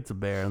 they think it's a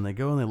bear, and they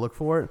go and they look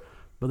for it,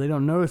 but they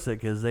don't notice it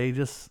because they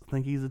just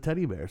think he's a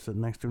teddy bear sitting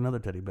next to another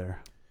teddy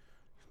bear.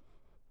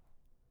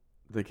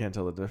 They can't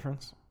tell the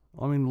difference?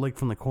 I mean, like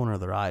from the corner of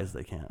their eyes,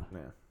 they can't.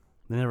 Yeah.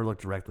 They never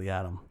look directly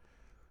at him.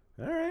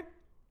 All right.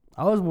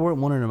 I was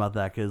wondering about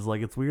that because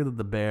it's weird that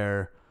the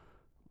bear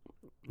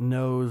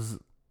knows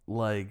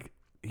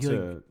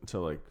to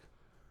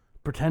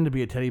pretend to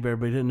be a teddy bear,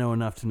 but he didn't know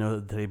enough to know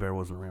that the teddy bear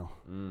wasn't real.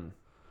 Mm.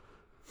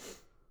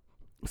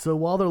 So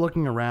while they're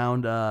looking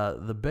around,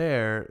 the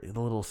bear, the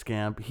little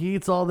scamp, he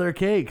eats all their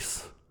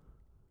cakes.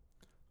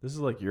 This is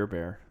like your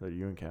bear that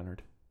you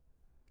encountered.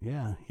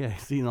 Yeah,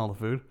 he's eating all the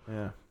food.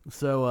 Yeah.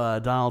 So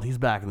Donald, he's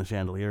back in the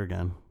chandelier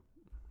again.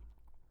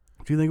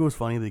 Do you think it was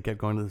funny that he kept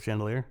going to the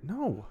chandelier?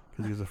 No.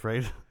 Because he was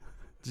afraid?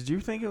 Did you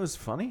think it was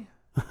funny?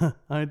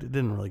 It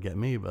didn't really get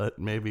me, but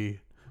maybe...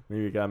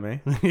 Maybe it got me.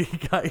 He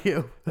got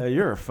you.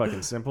 You're a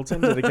fucking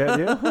simpleton. Did it get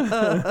you?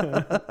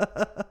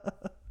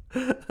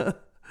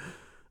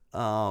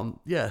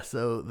 Yeah,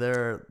 so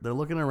they're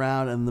looking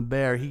around, and the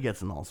bear, he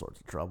gets in all sorts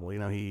of trouble.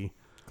 He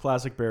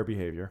classic bear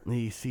behavior.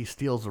 He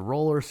steals a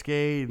roller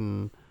skate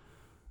and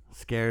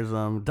scares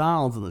them.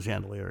 Donald's in the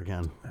chandelier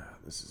again.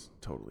 This is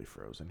totally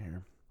frozen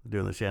here.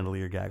 Doing the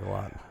chandelier gag a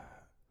lot.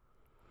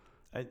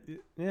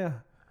 Yeah.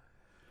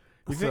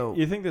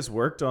 You think this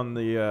worked on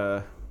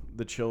the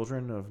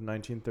children of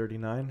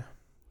 1939?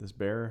 This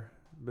bear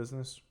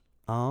business?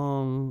 It's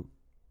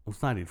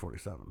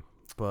 1947.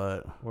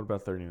 But what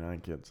about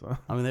 39 kids? Huh?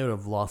 I mean, they would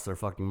have lost their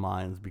fucking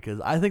minds because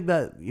I think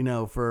that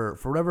for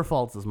whatever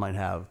faults this might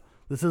have,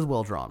 this is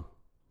well drawn.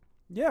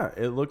 Yeah,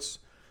 it looks.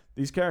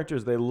 These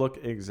characters, they look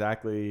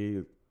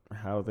exactly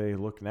how they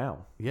look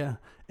now. Yeah,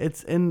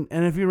 it's and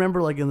if you remember,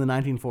 in the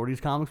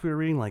 1940s comics we were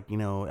reading,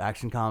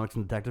 Action Comics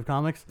and Detective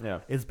Comics.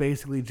 Yeah, it's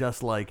basically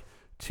just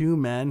two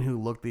men who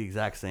look the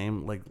exact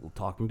same,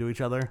 talking to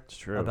each other. It's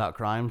true. About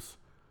crimes.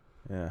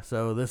 Yeah.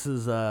 So this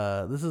is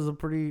a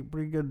pretty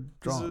good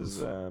drawing. This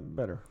is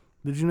better.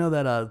 Did you know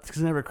that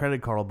because they never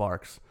credited Carl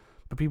Barks,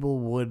 but people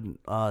would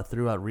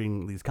throughout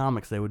reading these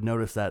comics, they would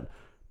notice that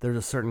there's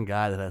a certain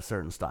guy that has a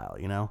certain style,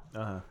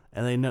 Uh-huh.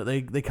 And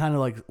they kind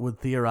of would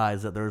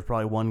theorize that there was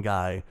probably one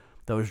guy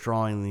that was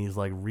drawing these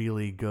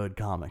really good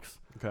comics.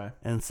 Okay.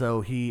 And so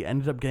he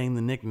ended up getting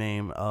the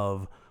nickname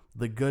of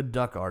the Good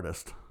Duck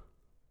Artist.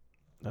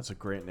 That's a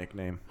great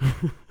nickname.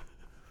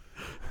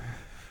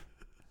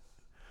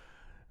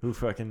 Who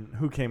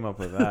came up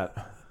with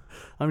that?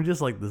 I mean,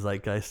 just the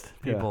zeitgeist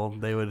people,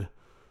 they would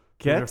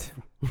get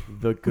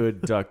the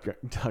Good Duck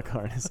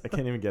Artist. I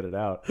can't even get it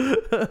out.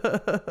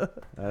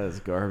 That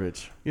is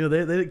garbage.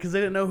 They because they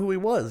didn't know who he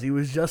was. He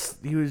was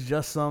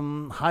just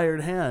some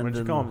hired hand. Why don't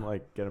you call him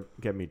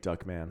get me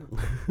Duck Man?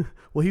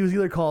 Well, he was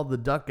either called the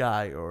Duck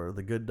Guy or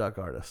the Good Duck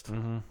Artist.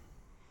 Mm-hmm.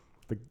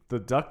 The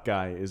Duck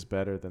Guy is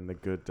better than the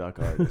Good Duck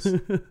Artist.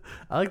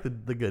 I like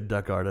the Good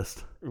Duck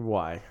Artist.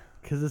 Why?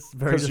 Because it's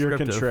very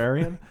descriptive. Because you're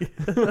contrarian?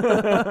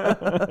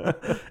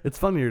 It's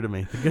funnier to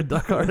me. The Good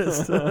Duck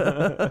Artist.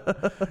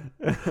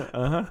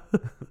 Uh-huh.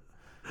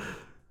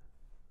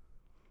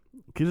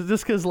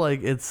 Just because,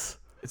 it's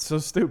It's so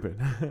stupid.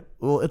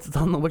 Well, it's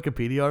on the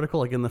Wikipedia article,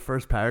 like in the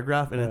first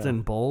paragraph, and it's Yeah.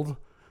 in bold,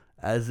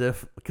 as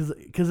if because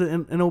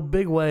in a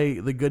big way,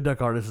 the Good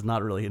Duck Artist is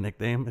not really a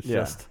nickname. It's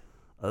Yeah.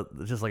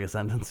 just like a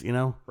sentence, you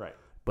know. Right.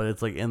 But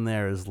it's like in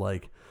there is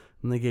like,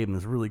 and they gave him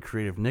this really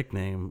creative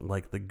nickname,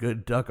 like the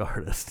Good Duck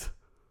Artist.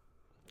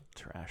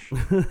 Trash.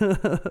 God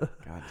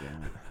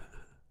damn it.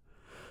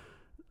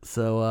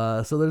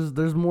 So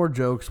there's more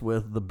jokes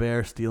with the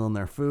bear stealing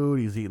their food.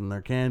 He's eating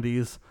their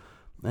candies.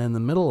 And in the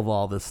middle of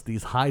all these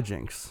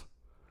hijinks,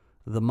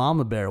 the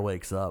mama bear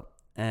wakes up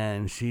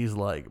and she's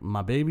like,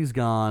 "My baby's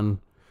gone."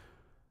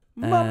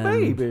 My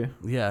And- baby.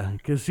 Yeah,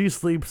 because she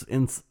sleeps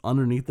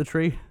underneath the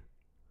tree.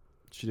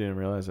 She didn't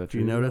realize that. Did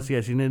you notice?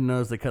 Yeah, she didn't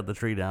notice they cut the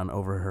tree down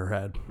over her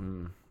head.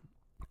 Mm.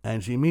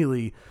 And she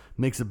immediately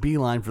makes a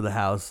beeline for the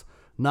house,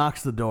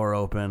 knocks the door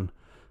open,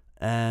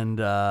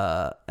 and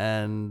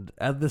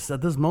at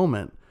this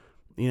moment,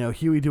 you know,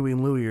 Huey, Dewey,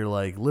 and Louie are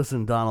like,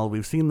 "Listen, Donald,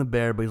 we've seen the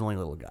bear, but he's only a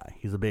little guy.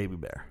 He's a baby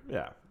bear.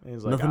 Yeah.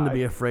 He's like, Nothing to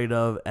be afraid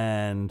of."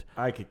 And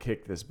I could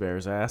kick this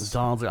bear's ass.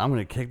 Donald's like, "I'm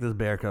going to kick this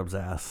bear cub's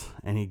ass."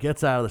 And he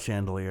gets out of the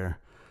chandelier,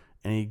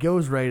 and he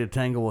goes ready to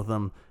tangle with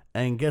him.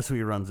 And guess who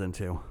he runs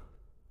into?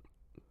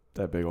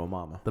 That big old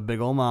mama. The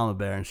big old mama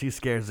bear. And she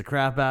scares the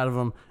crap out of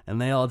him,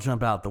 and they all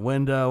jump out the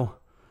window.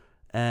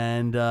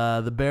 And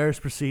the bears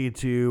proceed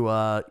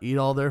to eat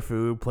all their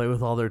food, play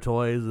with all their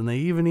toys, and they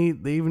even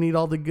eat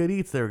all the good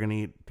eats they were gonna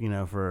eat, you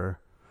know, for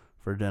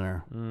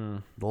dinner,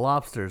 the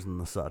lobsters and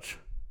the such.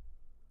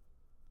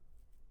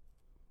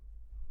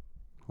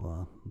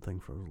 Well, the thing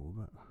froze a little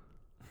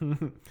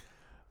bit.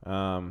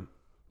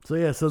 So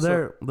yeah, so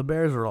the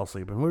bears are all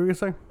sleeping. What were you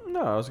gonna say?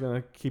 No, I was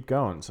gonna keep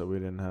going, so we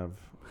didn't have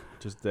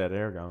just dead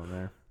air going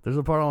there. There's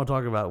a part I want to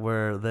talk about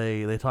where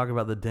they talk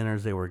about the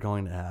dinners they were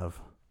going to have.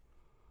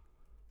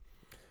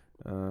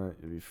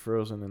 It'd be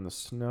frozen in the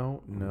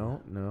snow.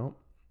 No.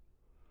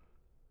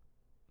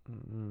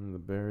 The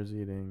bear's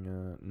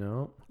eating.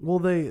 No. Well, all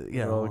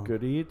the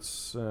good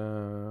eats. Yeah.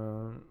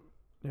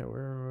 What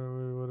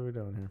are we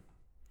doing here?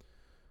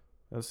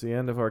 That's the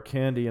end of our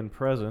candy and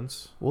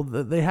presents. Well,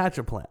 they hatch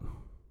a plan.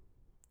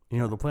 You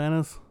know what the plan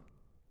is?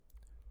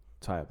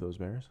 Tie up those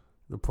bears.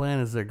 The plan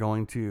is they're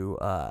going to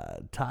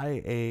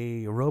tie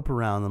a rope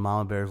around the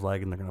mama bear's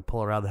leg and they're going to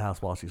pull her out of the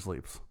house while she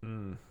sleeps.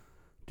 Mm.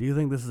 Do you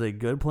think this is a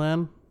good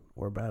plan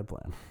or a bad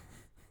plan?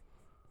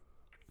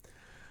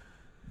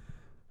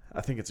 I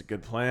think it's a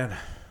good plan.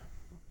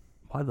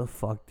 Why the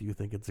fuck do you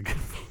think it's a good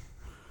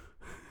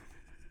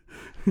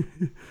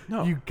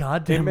No, You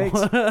goddamn it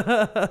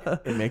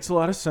makes a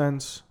lot of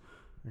sense.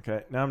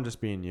 Okay, now I'm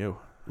just being you.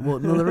 Well,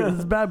 no,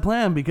 it's a bad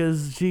plan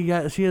because she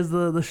has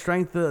the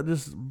strength to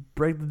just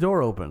break the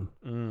door open.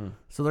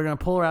 So they're going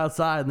to pull her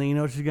outside, and then you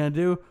know what she's going to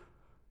do?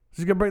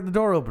 She's going to break the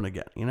door open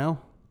again, you know?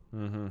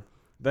 Mm-hmm.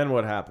 Then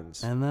what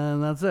happens? And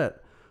then that's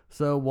it.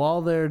 So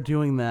while they're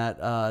doing that,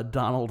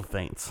 Donald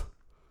faints.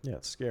 Yeah,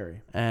 it's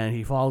scary. And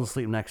he falls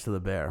asleep next to the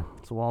bear.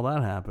 So while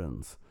that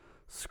happens,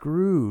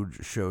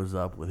 Scrooge shows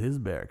up with his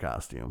bear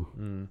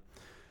costume.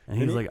 And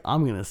he's like,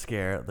 "I'm going to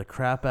scare the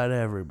crap out of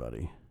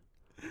everybody."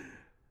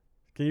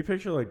 Can you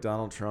picture like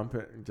Donald Trump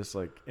just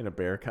like in a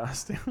bear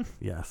costume?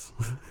 Yes.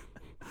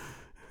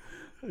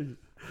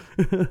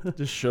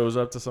 Just shows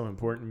up to some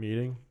important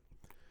meeting.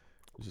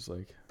 He's just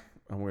like,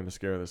 "I'm going to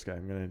scare this guy.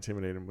 I'm going to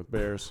intimidate him with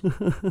bears."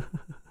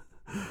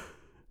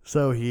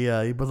 So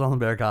he puts on the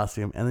bear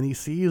costume, and then he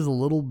sees a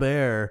little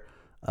bear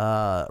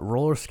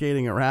roller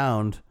skating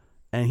around,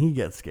 and he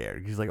gets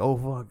scared. He's like, "Oh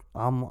fuck,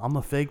 I'm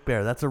a fake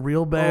bear. That's a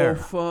real bear." Oh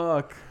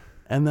fuck.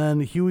 And then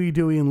Huey,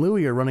 Dewey, and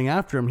Louie are running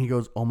after him. He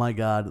goes, "Oh my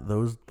god,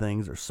 those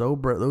things are so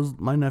brave.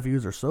 My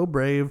nephews are so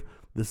brave.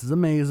 This is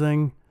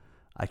amazing.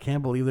 I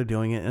can't believe they're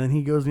doing it." And then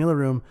he goes in the other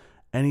room,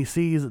 and he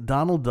sees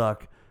Donald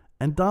Duck.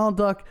 And Donald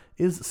Duck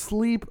is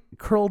asleep,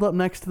 curled up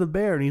next to the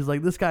bear. And he's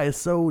like, "This guy is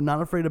so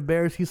not afraid of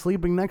bears, he's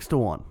sleeping next to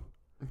one."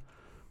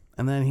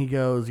 And then he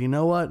goes, "You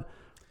know what?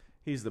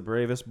 He's the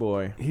bravest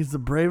boy. He's the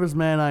bravest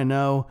man I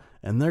know.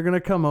 And they're going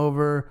to come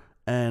over,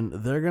 and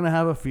they're going to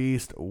have a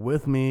feast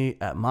with me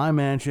at my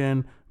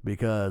mansion,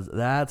 because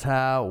that's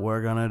how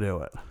we're going to do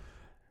it."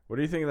 What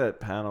do you think of that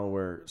panel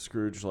where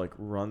Scrooge like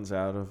runs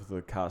out of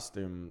the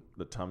costume,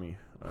 the tummy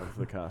of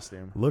the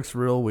costume? Looks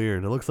real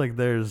weird. It looks like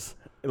there's...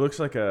 It looks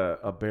like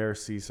a bear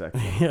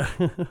C-section. Yeah.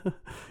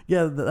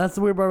 Yeah, that's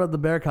the weird part about the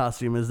bear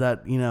costume is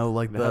that, you know,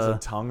 like It has a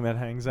tongue that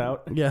hangs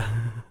out. Yeah.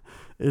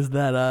 Is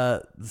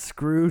that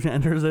Scrooge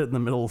enters it in the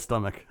middle of the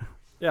stomach.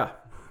 Yeah.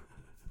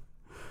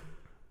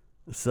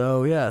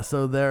 So, yeah,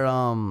 so they're...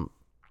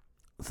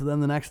 So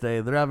then the next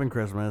day, they're having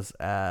Christmas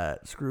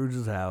at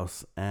Scrooge's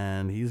house,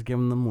 and he's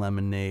giving them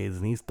lemonades,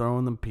 and he's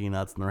throwing them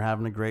peanuts, and they're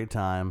having a great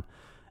time.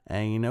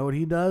 And you know what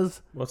he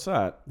does? What's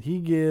that? He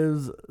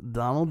gives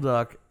Donald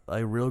Duck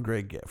a real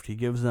great gift. He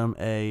gives him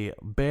a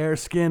bear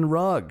skin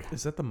rug.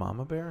 Is that the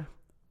mama bear?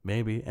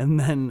 Maybe. And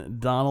then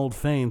Donald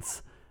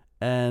faints,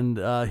 and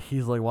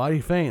he's like, "Why did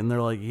he faint?" And they're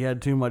like, "He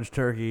had too much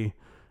turkey."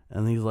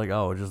 And he's like,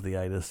 "Oh, just the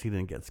itis. He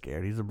didn't get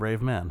scared. He's a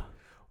brave man."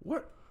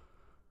 What?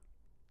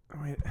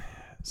 Wait.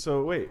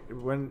 So wait,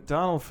 when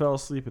Donald fell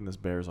asleep in this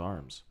bear's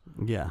arms,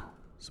 Yeah.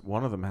 So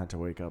one of them had to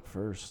wake up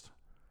first.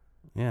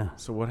 Yeah.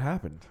 So what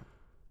happened?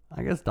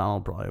 I guess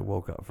Donald probably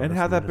woke up first. And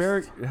how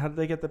did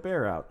they get the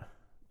bear out?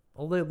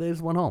 Well, they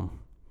just went home.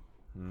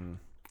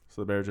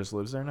 So the bear just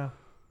lives there now?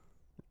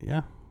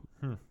 Yeah.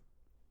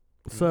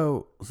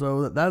 So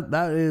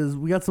that is,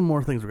 we got some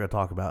more things we're gonna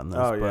talk about in this.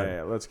 Oh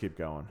yeah. Let's keep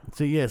going.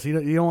 So you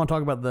don't want to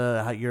talk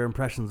about your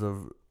impressions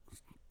of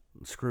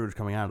Scrooge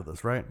coming out of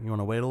this, right? You want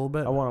to wait a little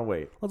bit? I want to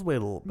wait. Let's wait a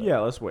little bit. Yeah,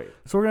 let's wait.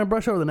 So we're gonna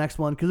brush over the next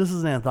one because this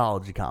is an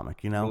anthology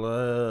comic.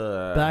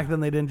 Back then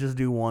they didn't just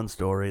do one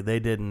story; they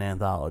did an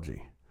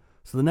anthology.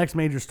 So the next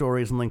major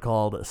story is something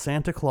called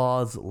Santa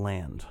Claus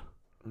Land.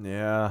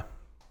 Yeah.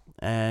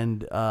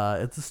 And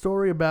it's a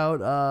story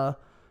about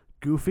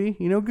Goofy.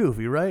 You know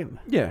Goofy, right?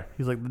 Yeah.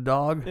 He's like the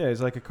dog. Yeah,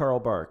 he's like a Carl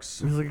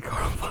Barks. He's like a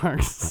Carl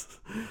Barks.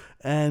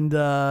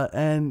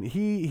 and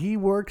he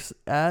works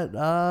at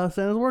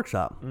Santa's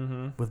workshop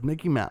with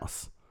Mickey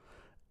Mouse.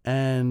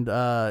 And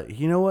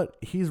you know what?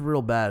 He's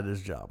real bad at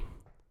his job.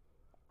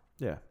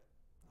 Yeah.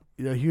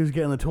 He was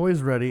getting the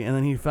toys ready, and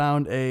then he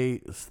found the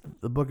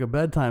book of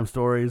bedtime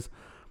stories,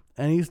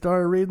 and he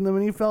started reading them,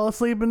 and he fell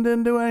asleep and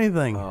didn't do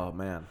anything. Oh,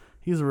 man.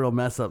 He's a real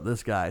mess up,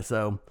 this guy.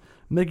 So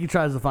Mickey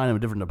tries to find him a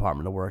different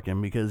department to work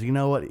in because you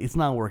know what? It's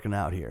not working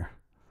out here.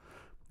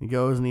 He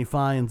goes and he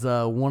finds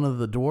one of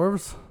the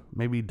dwarves,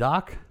 maybe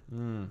Doc.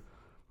 The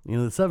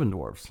 7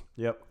 dwarves.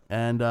 Yep.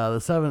 And the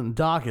 7,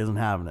 Doc isn't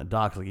having it.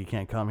 Doc's like, you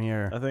can't come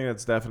here. I think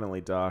that's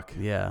definitely Doc.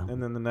 Yeah.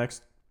 And then the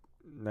next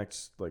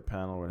like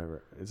panel or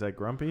whatever, is that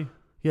Grumpy?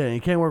 Yeah, and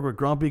you can't work with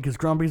Grumpy because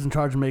Grumpy's in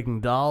charge of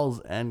making dolls,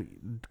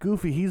 and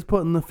Goofy, he's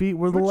putting the feet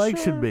where the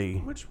legs should be.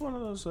 Which one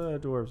of those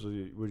dwarves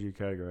would you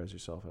categorize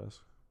yourself as?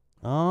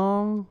 I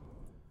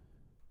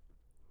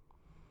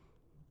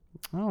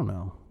don't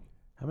know.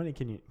 How many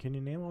can you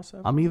name all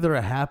 7? I'm either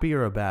a happy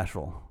or a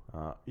bashful.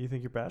 You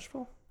think you're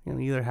bashful? I'm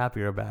either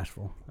happy or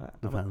bashful.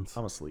 Depends.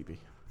 I'm a sleepy.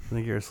 You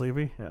think you're a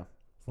sleepy? Yeah.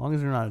 As long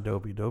as you're not a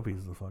dopey.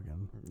 Dopey's the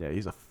fucking... Yeah,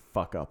 he's a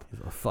fuck up.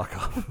 He's a fuck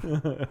up.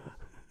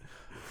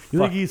 You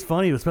think he's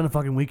funny? But spend a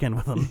fucking weekend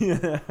with him.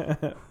 Yeah.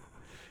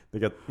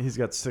 He's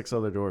got 6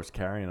 other dwarves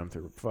carrying him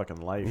through fucking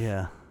life.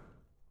 Yeah.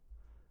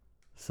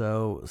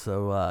 So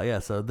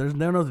there's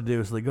no what to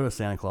do, so they go to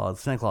Santa Claus.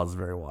 Santa Claus is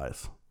very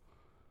wise.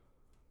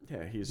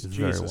 Yeah, he's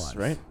very Jesus, wise,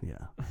 right?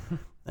 Yeah.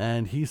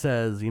 And he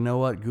says, you know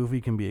what? Goofy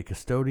can be a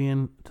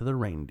custodian to the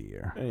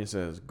reindeer. And he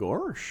says,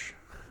 Gorsh.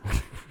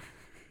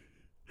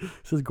 He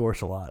says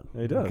Gorsh a lot.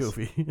 He does.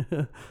 Goofy. Do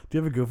you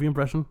have a Goofy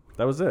impression?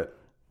 That was it.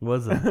 What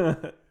was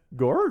it?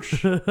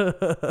 Gorsh.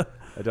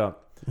 I don't.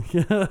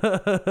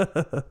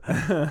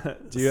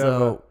 Do you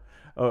have a...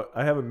 Oh,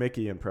 I have a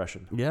Mickey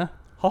impression. Yeah?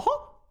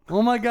 Ha-ha.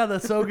 Oh my God,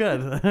 that's so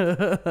good.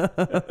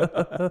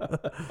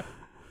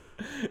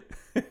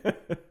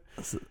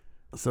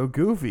 So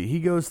Goofy, he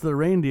goes to the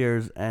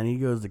reindeers and he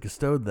goes to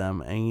custode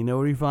them, and you know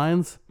what he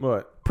finds?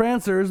 What?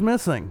 Prancer is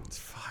missing.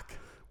 Fuck.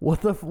 Where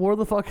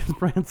the fuck is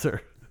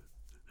Prancer?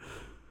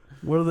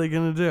 What are they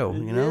gonna do?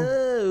 You know?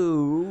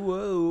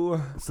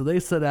 Whoa. So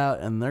they set out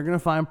and they're gonna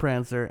find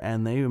Prancer,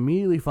 and they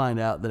immediately find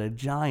out that a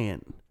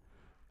giant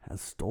has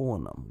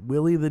stolen them.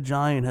 Willie the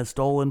Giant has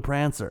stolen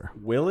Prancer.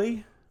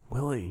 Willie,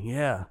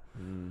 yeah.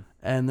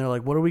 And they're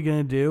like, what are we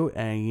gonna do?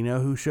 And you know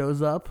who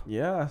shows up?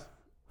 Yeah.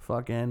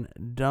 Fucking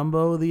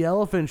Dumbo the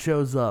elephant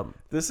shows up.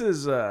 This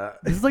is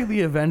like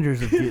the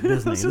Avengers of Disney.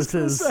 This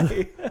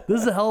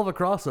is a hell of a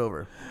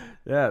crossover.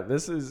 Yeah,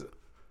 this is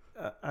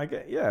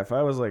if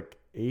I was like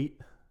 8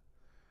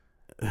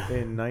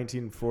 in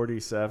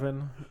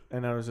 1947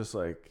 and I was just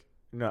like,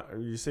 no,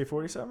 you say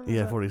 47?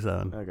 Yeah,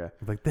 47. Okay.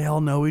 Like they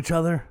all know each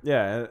other.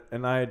 Yeah,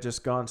 and I had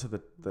just gone to the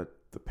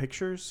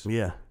pictures.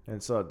 Yeah.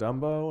 And saw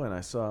Dumbo, and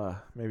I saw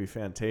maybe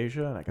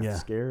Fantasia, and I got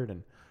scared,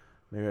 and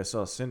maybe I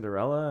saw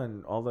Cinderella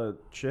and all the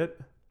shit.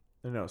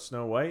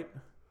 Snow White.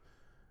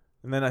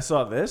 And then I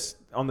saw this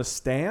on the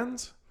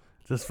stands.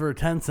 Just for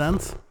 10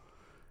 cents. I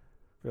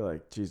feel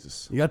like,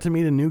 Jesus. You got to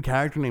meet a new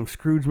character named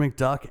Scrooge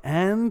McDuck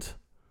and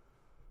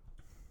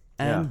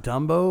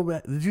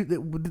Dumbo.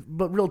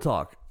 But real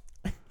talk.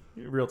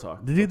 Real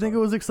talk. Did you think it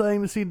was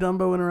exciting to see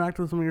Dumbo interact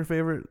with some of your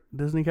favorite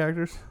Disney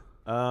characters?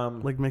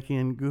 Like Mickey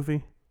and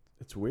Goofy?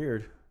 It's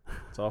weird.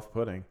 It's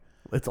off-putting.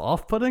 It's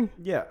off-putting?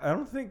 Yeah, I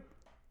don't think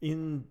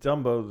in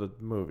Dumbo the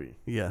movie.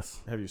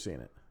 Yes. Have you seen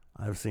it?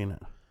 I've seen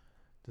it.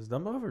 Does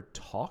Dumbo ever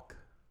talk?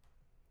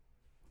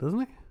 Doesn't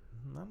he?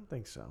 I don't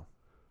think so.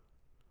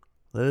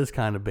 That is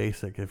kind of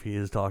basic if he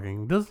is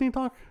talking. Doesn't he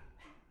talk?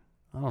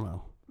 I don't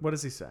know. What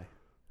does he say?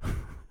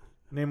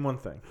 Name one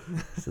thing.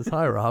 He says,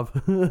 hi, Rob.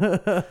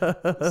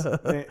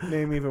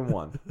 Name even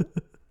one.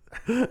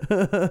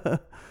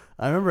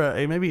 I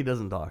remember, maybe he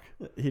doesn't talk.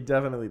 He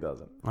definitely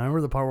doesn't. I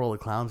remember the part where all the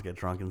clowns get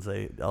drunk and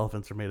say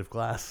elephants are made of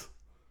glass.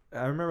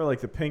 I remember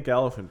like the pink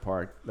elephant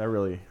part. That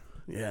really...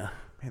 Yeah.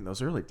 Man,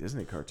 those early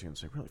Disney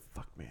cartoons, they really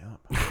fucked me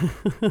up.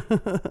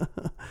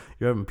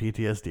 You're having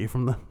PTSD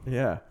from them?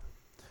 Yeah.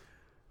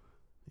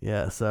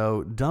 Yeah,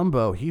 so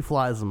Dumbo, he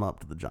flies them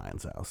up to the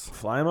giant's house.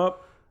 Fly him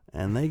up?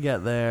 And they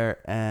get there,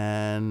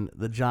 and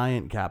the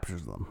giant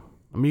captures them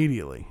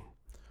immediately.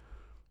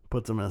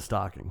 Puts them in a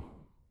stocking.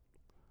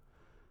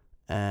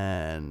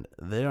 and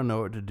they don't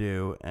know what to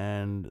do,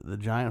 and the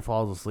giant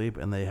falls asleep,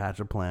 and they hatch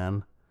a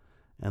plan.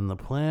 And the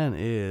plan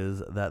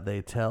is that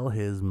they tell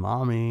his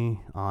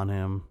mommy on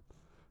him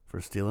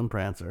for stealing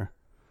Prancer.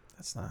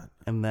 That's not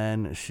And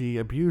then she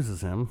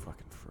abuses him.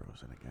 fucking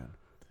Frozen again.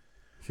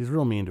 She's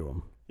real mean to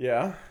him.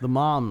 Yeah. The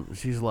mom,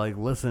 she's like,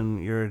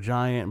 listen, you're a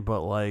giant,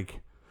 but like,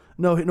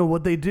 no,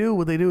 what they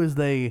do is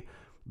they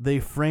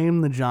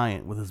frame the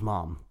giant with his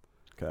mom.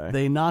 Okay.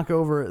 They knock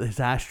over his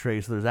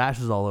ashtray, so there's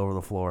ashes all over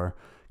the floor,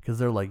 because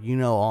they're like,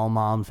 all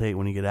moms hate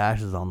when you get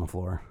ashes on the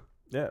floor.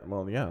 Yeah,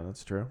 well, yeah,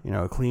 that's true.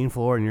 A clean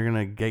floor, and you're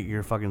going to get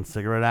your fucking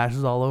cigarette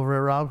ashes all over it,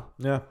 Rob?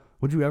 Yeah.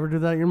 Would you ever do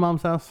that at your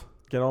mom's house?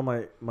 Get all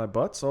my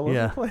butts all over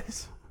Yeah. the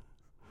place?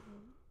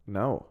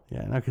 No.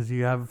 Yeah, no, because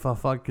you have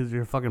because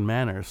you're fucking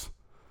manners.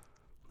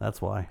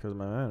 That's why. Because of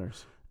my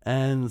manners.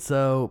 And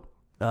so,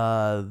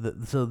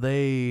 so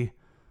they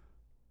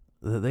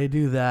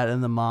do that,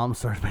 and the mom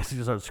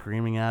basically starts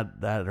screaming at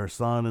her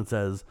son and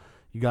says,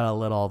 "You gotta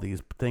let all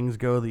these things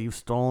go that you've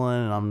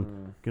stolen, and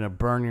I'm gonna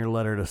burn your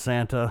letter to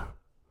Santa."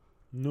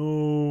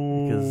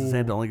 No. Because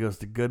Santa only goes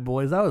to good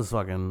boys. That was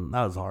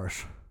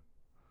harsh.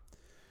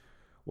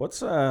 What's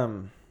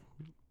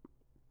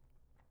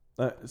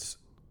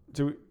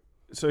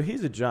so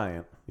he's a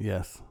giant.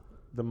 Yes.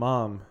 The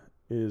mom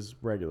is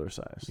regular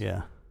size.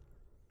 Yeah.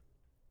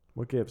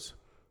 What gives?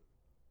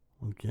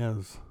 What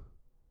gives?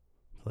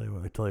 Tell you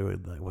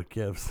what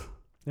gives.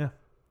 Yeah.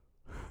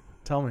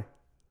 Tell me.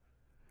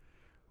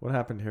 What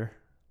happened here?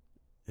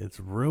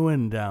 It's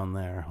ruined down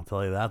there. I'll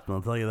tell you that.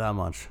 I'll tell you that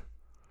much.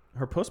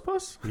 Her puss?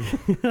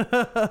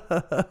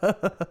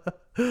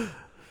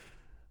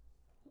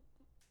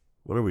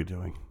 What are we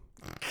doing?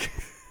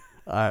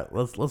 All right,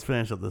 let's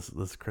finish up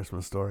this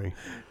Christmas story.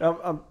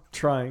 I'm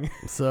trying.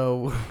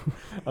 So,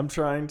 I'm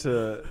trying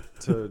to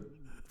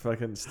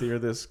fucking steer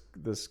this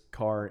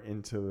car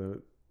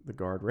into the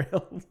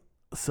guardrail.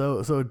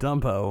 So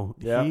Dumbo,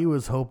 Yeah. he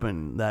was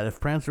hoping that if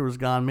Prancer was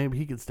gone, maybe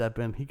he could step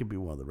in. He could be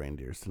one of the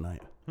reindeers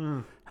tonight.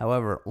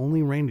 However,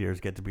 only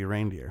reindeers get to be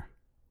reindeer.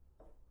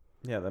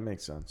 Yeah, that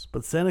makes sense.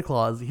 But Santa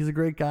Claus, he's a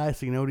great guy,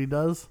 so you know what he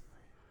does?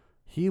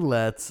 He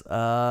lets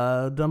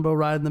Dumbo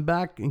ride in the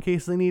back in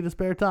case they need a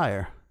spare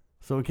tire.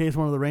 So in case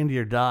one of the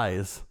reindeer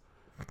dies,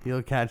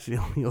 he'll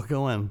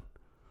go in.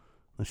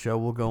 The show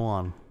will go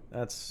on.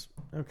 That's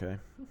okay.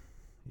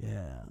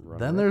 Yeah. Right.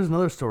 Then there's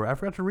another story. I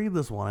forgot to read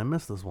this one. I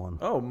missed this one.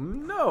 Oh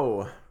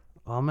no.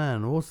 Oh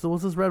man, what's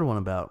this red one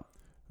about?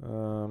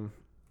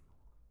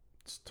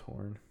 It's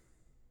torn.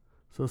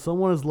 So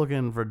someone is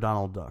looking for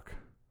Donald Duck.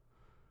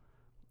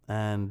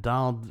 And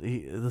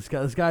this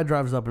guy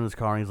drives up in his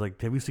car and he's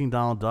like, "Have you seen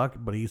Donald Duck?"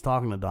 But he's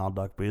talking to Donald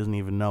Duck, but he doesn't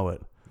even know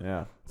it.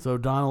 Yeah. So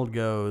Donald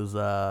goes,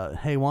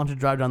 "Hey, why don't you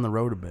drive down the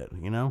road a bit,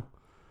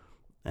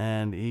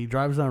 And he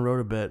drives down the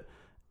road a bit,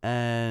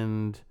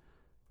 and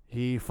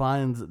he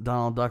finds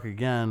Donald Duck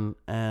again,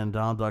 and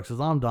Donald Duck says,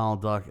 "I'm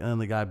Donald Duck," and then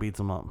the guy beats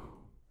him up.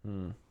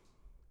 You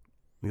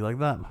like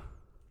that?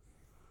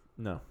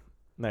 No.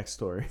 Next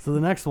story. So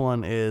the next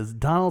one is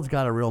Donald's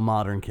got a real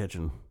modern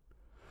kitchen.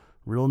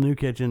 Real new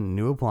kitchen,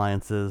 new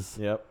appliances.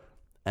 Yep.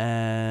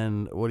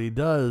 And what he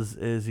does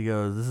is he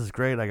goes, "This is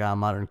great. I got a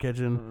modern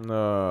kitchen.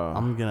 No.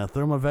 I'm going to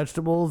throw my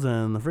vegetables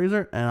in the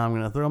freezer, and I'm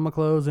going to throw my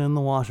clothes in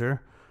the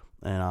washer,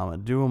 and I'm going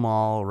to do them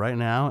all right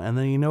now." And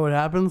then you know what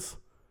happens?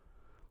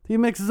 He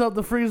mixes up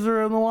the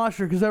freezer and the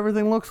washer because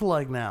everything looks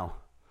alike now.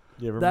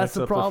 You ever That's mix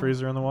the up problem. the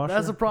freezer and the washer?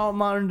 That's the problem with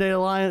modern day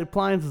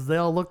appliances. They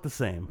all look the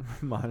same.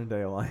 Modern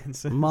day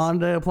alliances. Modern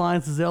day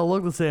appliances, they all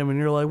look the same, and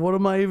you're like, what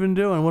am I even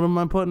doing? What am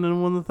I putting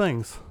in one of the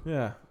things?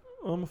 Yeah.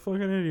 I'm a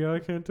fucking idiot. I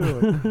can't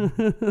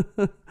do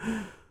it.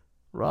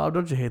 Rob,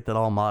 don't you hate that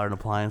all modern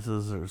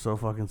appliances are so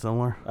fucking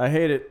similar? I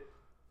hate it.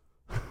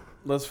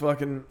 Let's do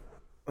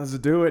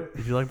it.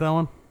 Did you like that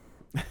one?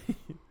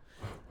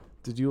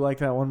 Did you like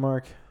that one,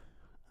 Mark?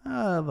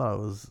 I thought it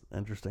was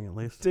interesting at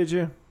least. Did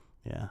you?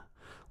 Yeah.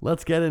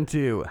 Let's get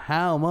into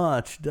how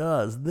much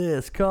does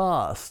this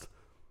cost?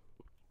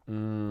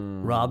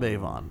 Rob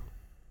Avon,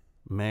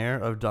 mayor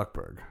of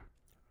Duckburg.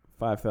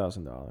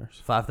 $5,000.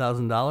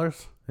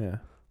 $5,000? Yeah.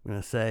 I'm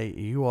going to say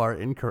you are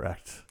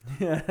incorrect.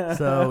 Yeah.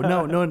 So,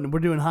 no, we're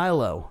doing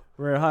high-low.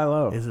 We're at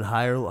high-low. Is it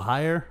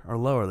higher or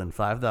lower than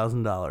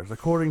 $5,000?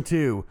 According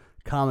to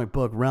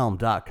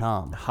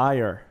comicbookrealm.com.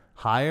 Higher.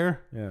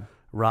 Higher? Yeah.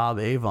 Rob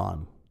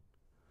Avon,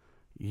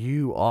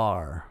 you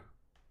are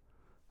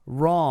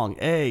wrong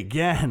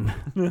again.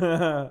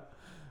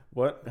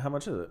 What? How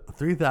much is it?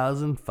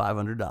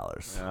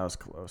 $3,500. Yeah, that was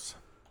close.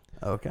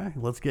 Okay,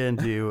 let's get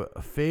into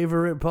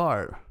favorite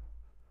part.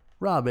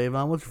 Rob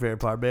Avon, what's your favorite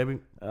part, baby?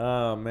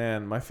 Oh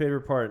man, my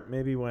favorite part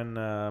maybe when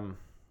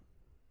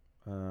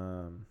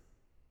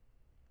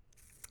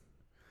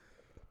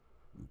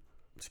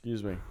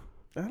excuse me.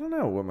 I don't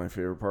know what my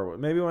favorite part was.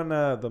 Maybe when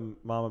the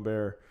mama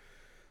bear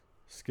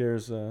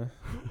scares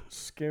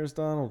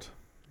Donald.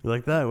 You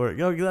like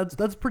that?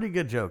 That's a pretty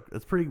good joke.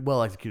 That's a pretty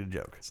well executed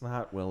joke. It's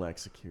not well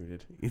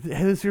executed. Hey,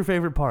 this is your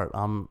favorite part.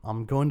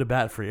 I'm going to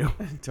bat for you.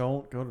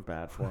 Don't go to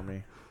bat for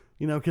me.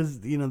 You know, because,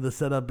 you know, the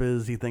setup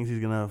is he thinks he's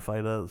going to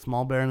fight a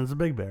small bear and it's a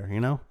big bear, you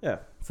know? Yeah.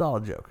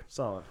 Solid joke.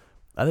 Solid.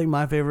 I think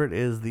my favorite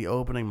is the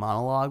opening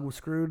monologue with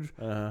Scrooge,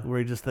 where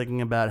he's just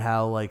thinking about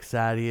how, like,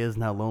 sad he is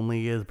and how lonely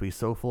he is, but he's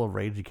so full of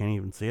rage you can't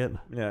even see it.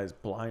 Yeah, he's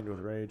blind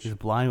with rage. He's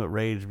blind with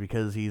rage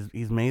because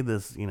he's made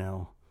this, you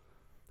know,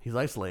 he's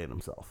isolated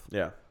himself.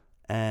 Yeah.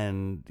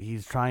 And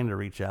he's trying to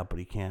reach out, but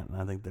he can't. And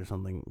I think there's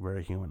something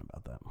very human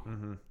about that.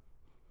 Mm-hmm.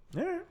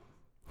 Yeah.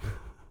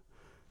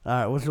 All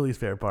right, what's your least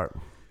favorite part?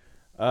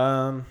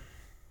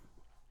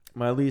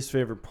 My least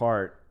favorite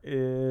part is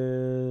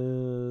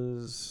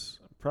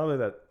probably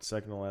that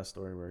second to last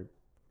story where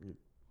he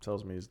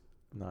tells me he's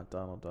not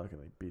Donald Duck and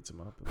he beats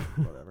him up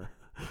and whatever.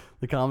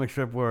 The comic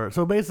strip where...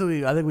 So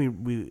basically, I think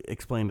we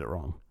explained it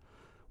wrong.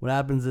 What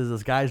happens is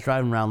this guy's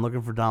driving around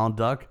looking for Donald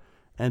Duck,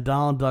 and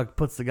Donald Duck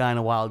puts the guy in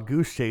a wild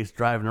goose chase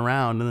driving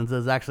around and then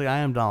says, actually, I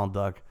am Donald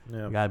Duck.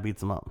 Yeah. The guy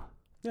beats him up.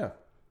 Yeah.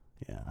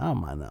 Yeah, I don't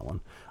mind that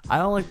one. I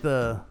don't like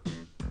the...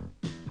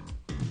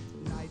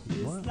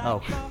 What?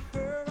 Oh.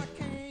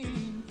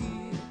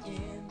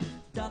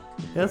 Yeah,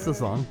 that's the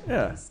song.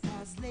 Yeah.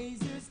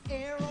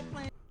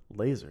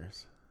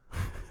 Lasers.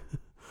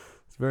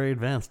 It's very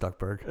advanced,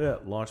 Duckburg. Yeah.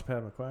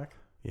 Launchpad McQuack.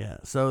 Yeah.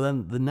 So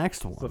then the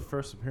next one. It's the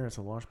first appearance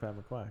of Launchpad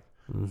McQuack.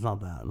 It's not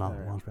that. Not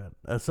the All right.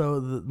 Launchpad.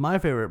 So my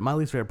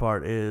least favorite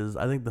part is,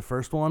 I think, the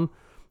first one.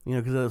 You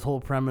know, because of this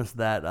whole premise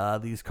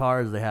that these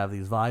cars, they have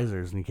these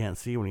visors and you can't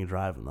see when you're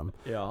driving them.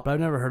 Yeah. But I've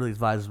never heard of these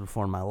visors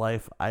before in my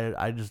life.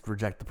 I just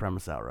reject the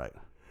premise outright.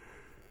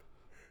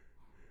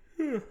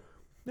 All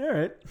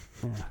right.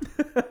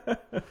 Yeah.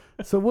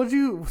 So what'd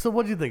you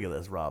think of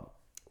this, Rob?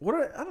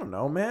 I don't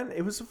know, man.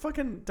 It was a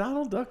fucking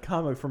Donald Duck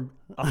comic from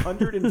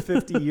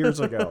 150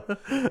 years ago.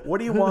 What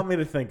do you want me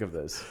to think of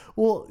this?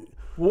 Well,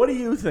 What do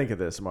you think of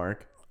this,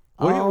 Mark?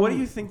 What do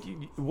you think?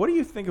 What do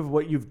you think of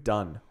what you've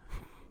done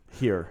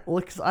here? well,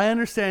 'cause I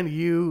understand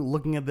you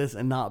looking at this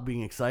and not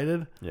being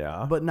excited.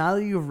 Yeah. But now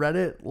that you've read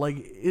it, like,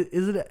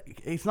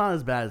 it's not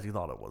as bad as you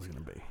thought it was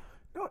going to be.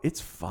 No,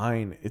 it's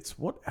fine. It's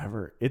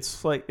whatever.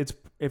 It's like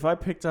if I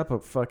picked up a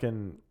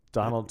fucking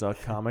Donald Duck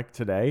comic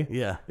today,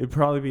 Yeah. it'd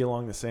probably be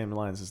along the same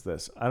lines as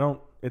this.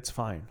 It's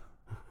fine.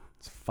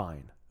 It's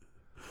fine.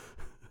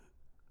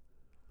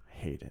 I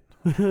hate it.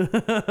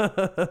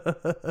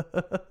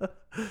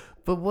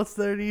 But what's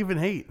there to even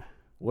hate?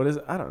 What is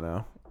it? I don't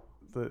know.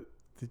 That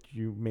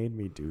you made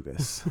me do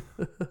this.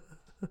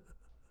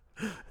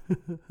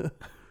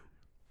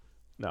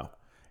 No.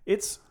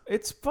 It's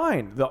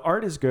fine. The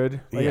art is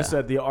good. Like Yeah. I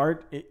said, the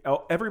art,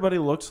 everybody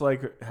looks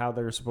like how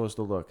they're supposed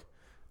to look.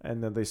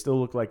 And then they still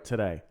look like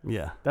today.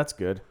 Yeah. That's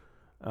good.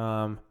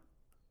 I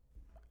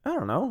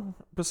don't know.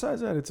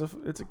 Besides that, it's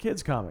a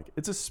kid's comic.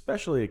 It's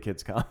especially a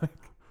kid's comic.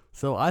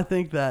 So I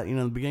think that, you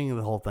know, in the beginning of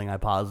the whole thing, I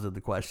posited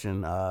the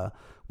question,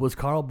 was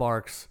Carl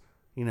Barks,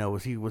 you know,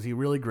 was he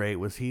really great?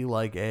 Was he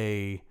was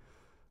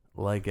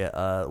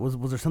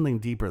there something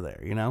deeper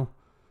there, you know?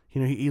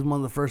 You know, he's one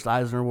of the first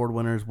Eisner Award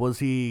winners. Was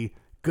he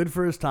good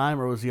for his time,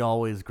 or was he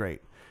always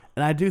great?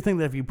 And I do think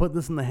that if you put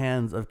this in the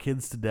hands of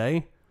kids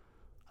today,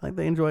 I think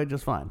they enjoy it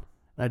just fine.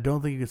 And I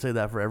don't think you could say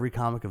that for every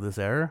comic of this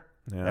era.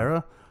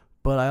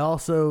 But I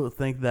also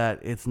think that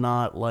it's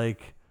not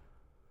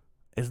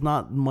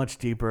much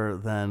deeper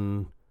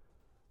than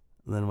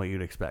what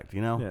you'd expect,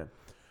 you know? Yeah.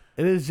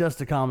 It is just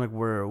a comic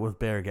with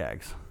bear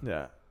gags.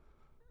 Yeah.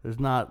 There's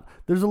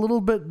a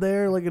little bit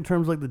there, like in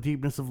terms of like the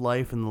deepness of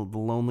life and the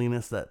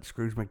loneliness that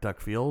Scrooge McDuck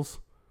feels,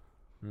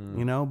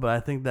 you know. But I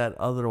think that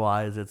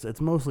otherwise,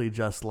 it's mostly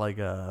just like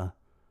a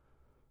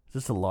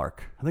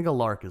lark. I think a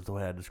lark is the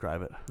way I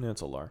describe it. Yeah, it's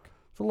a lark.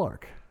 It's a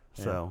lark.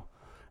 Yeah. So,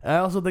 and I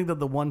also think that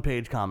the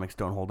one-page comics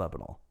don't hold up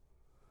at all.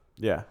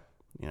 Yeah.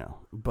 You know,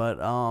 but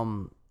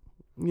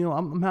you know,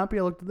 I'm happy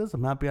I looked at this.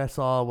 I'm happy I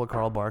saw what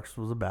Carl Barks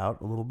was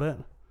about a little bit.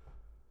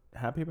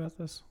 Happy about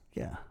this?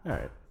 Yeah. All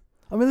right.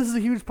 I mean, this is a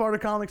huge part of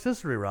comics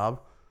history,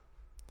 Rob.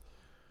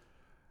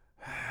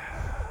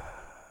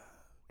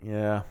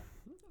 Yeah,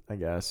 I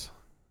guess.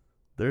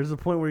 There's a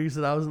point where you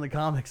said I was in the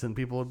comics and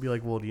people would be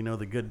like, well, do you know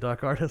the good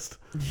duck artist?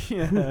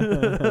 Yeah.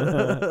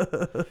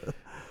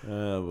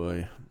 Oh,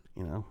 boy.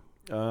 You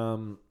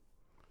know?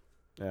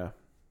 Yeah.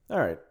 All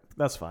right.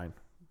 That's fine.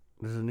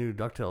 There's a new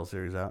DuckTales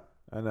series out.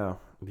 I know.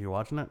 Are you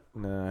watching it?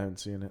 No, I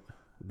haven't seen it.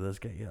 Does this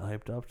get you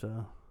hyped up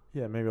to...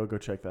 Yeah, maybe I'll go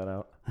check that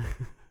out.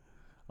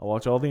 I'll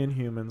watch all the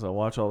Inhumans. I'll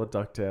watch all the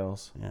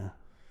DuckTales. Yeah.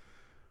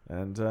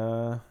 And,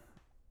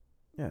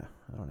 yeah,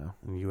 I don't know.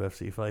 And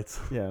UFC fights.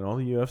 Yeah, and all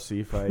the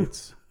UFC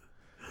fights.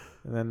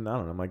 And then, I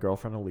don't know, my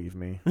girlfriend will leave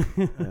me.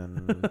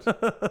 And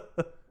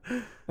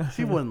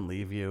She wouldn't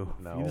leave you.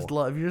 No.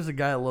 You're just a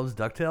guy that loves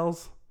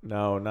DuckTales.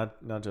 no,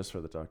 not just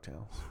for the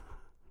DuckTales.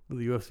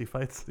 The UFC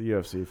fights. The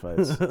UFC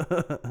fights.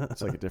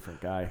 It's like a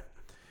different guy.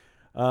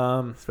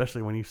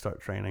 Especially when you start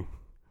training.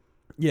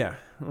 Yeah,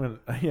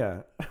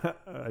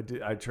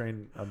 I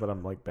train, but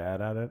I'm like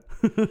bad at it.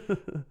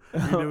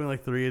 You're doing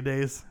like 3 a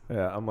days.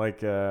 Yeah, I'm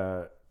like,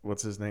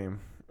 what's his name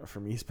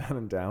from Eastbound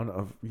and Down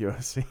of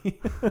UFC?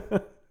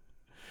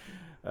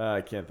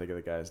 I can't think of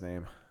the guy's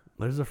name.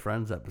 There's a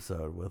Friends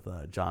episode with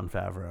Jon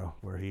Favreau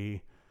where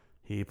he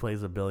He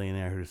plays a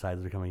billionaire who decides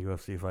to become a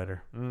UFC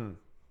fighter.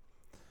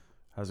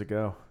 How's it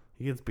go?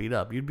 He gets beat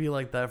up. You'd be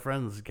like that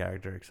Friends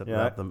character, except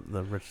without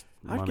the rich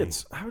money.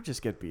 I would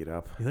just get beat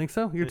up. You think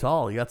so? You're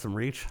tall. You got some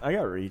reach. I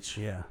got reach.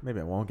 Yeah. Maybe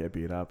I won't get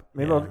beat up.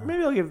 Maybe Yeah.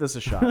 I'll give this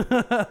a shot. Got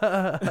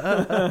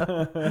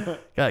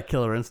a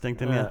killer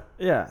instinct in you.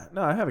 Yeah.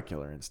 No, I have a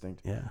killer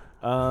instinct. Yeah.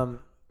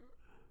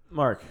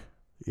 Mark,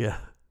 Yeah.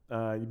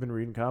 you've been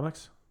reading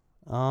comics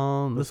This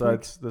week?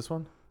 besides this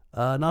one?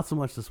 Not so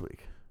much this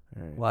week.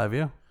 All right. Why have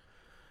you?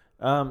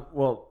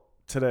 Well,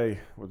 today,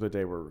 or the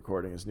day we're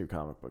recording, is New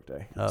Comic Book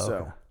Day. Oh,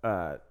 so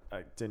I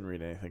didn't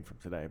read anything from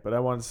today, but I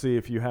wanted to see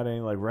if you had any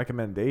like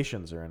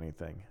recommendations or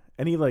anything.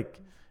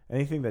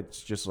 Anything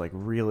that's just like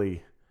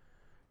really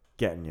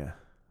getting you.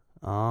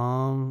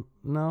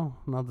 No,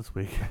 not this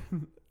week.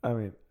 I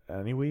mean,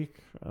 any week?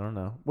 I don't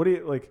know. What do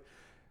you like?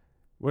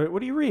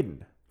 What are you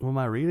reading? What am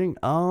I reading?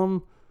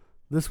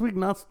 This week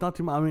not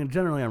too much. I mean,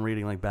 generally I'm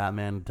reading like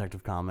Batman,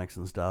 Detective Comics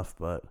and stuff,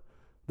 but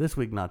this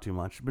week not too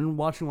much. Been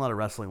watching a lot of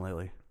wrestling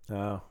lately,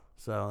 Oh,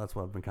 so that's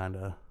what I've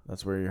been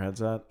that's where your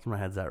head's at. that's where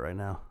my head's at right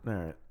now. All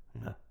right,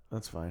 Yeah.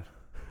 that's fine.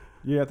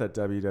 You got that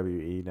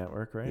WWE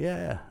network, right?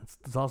 Yeah.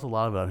 It's also a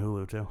lot of it on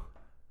Hulu too.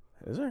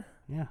 Is there?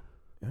 Yeah.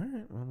 All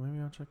right. Well,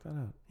 maybe I'll check that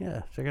out.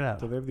 Yeah, check it out.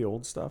 Do they have the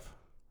old stuff?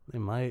 They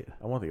might.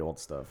 I want the old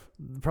stuff.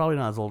 Probably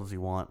not as old as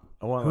you want.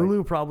 I want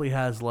Hulu probably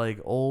has like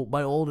old.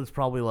 By old, it's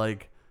probably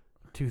like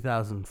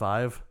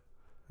 2005,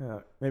 yeah,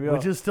 maybe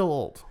which is still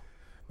old.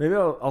 maybe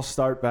I'll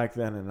start back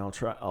then and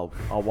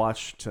I'll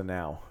watch to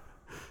now.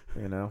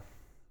 You know.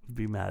 It'd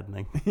be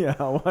maddening. Yeah,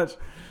 I'll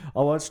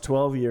watch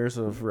 12 years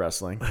of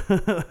wrestling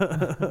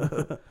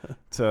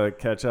to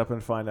catch up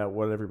and find out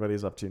what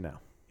everybody's up to now.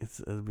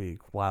 It'd be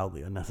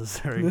wildly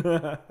unnecessary.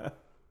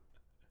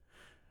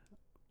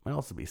 Might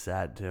also be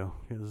sad too,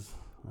 because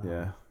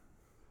Yeah.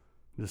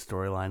 just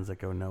storylines that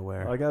go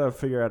nowhere. I gotta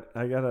figure out.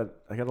 I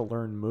gotta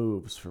learn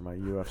moves for my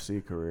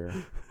UFC career.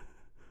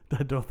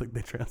 I don't think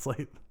they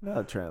translate. No,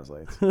 it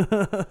translates.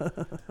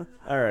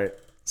 All right.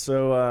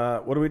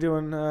 So what are we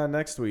doing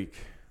next week?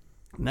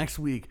 Next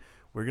week,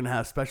 we're gonna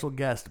have special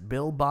guest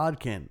Bill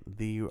Bodkin,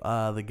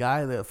 the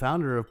guy, the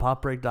founder of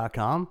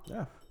PopBreak.com.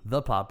 Yeah.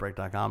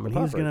 ThePopBreak.com, and The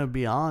he's Pop Break. gonna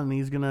be on. And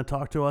he's gonna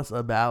talk to us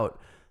about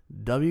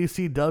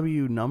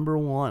WCW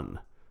 #1.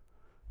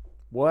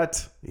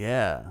 What?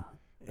 Yeah.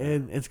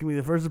 And it's going to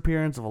be the first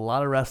appearance of a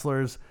lot of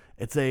wrestlers.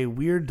 It's a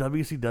weird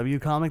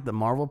WCW comic that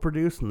Marvel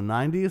produced in the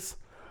 90s.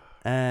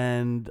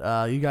 And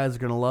you guys are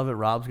going to love it.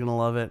 Rob's going to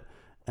love it.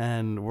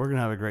 And we're going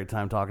to have a great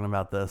time talking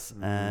about this.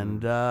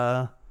 And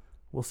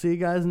we'll see you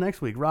guys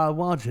next week. Rob,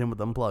 why don't you hit him with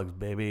them plugs,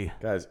 baby?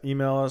 Guys,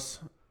 email us,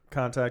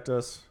 contact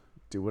us,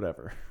 do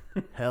whatever.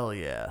 Hell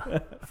yeah.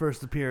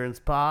 First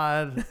appearance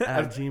pod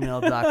at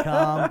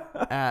gmail.com,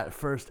 at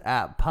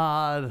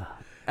firstappod,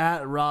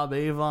 at Rob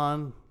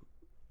Avon.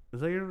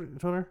 Is that your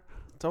Twitter?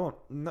 Don't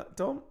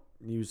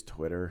use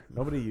Twitter.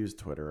 Nobody use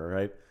Twitter, all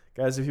right?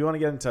 Guys, if you want to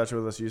get in touch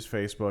with us, use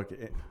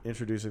Facebook,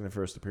 introducing the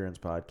First Appearance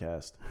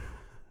podcast.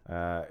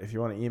 If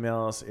you want to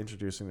email us,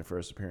 introducing the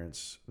First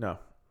Appearance,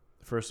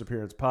 First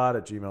Appearance pod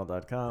at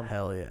gmail.com.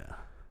 Hell yeah.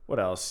 What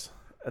else?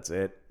 That's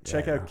it.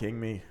 Check Yeah. out King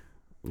Me.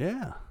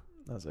 Yeah.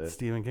 That's it.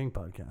 Stephen King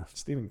podcast.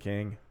 Stephen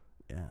King.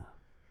 Yeah.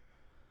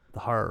 The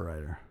horror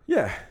writer.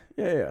 Yeah.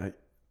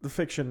 The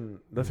fiction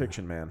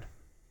man.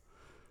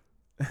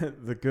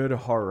 The good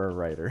horror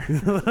writer.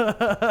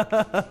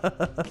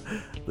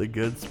 The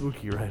good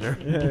spooky writer.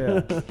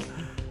 Yeah.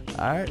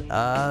 All right.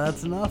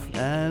 That's enough.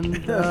 And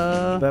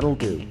That'll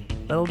do.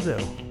 that'll do.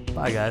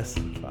 Bye, guys.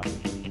 Bye.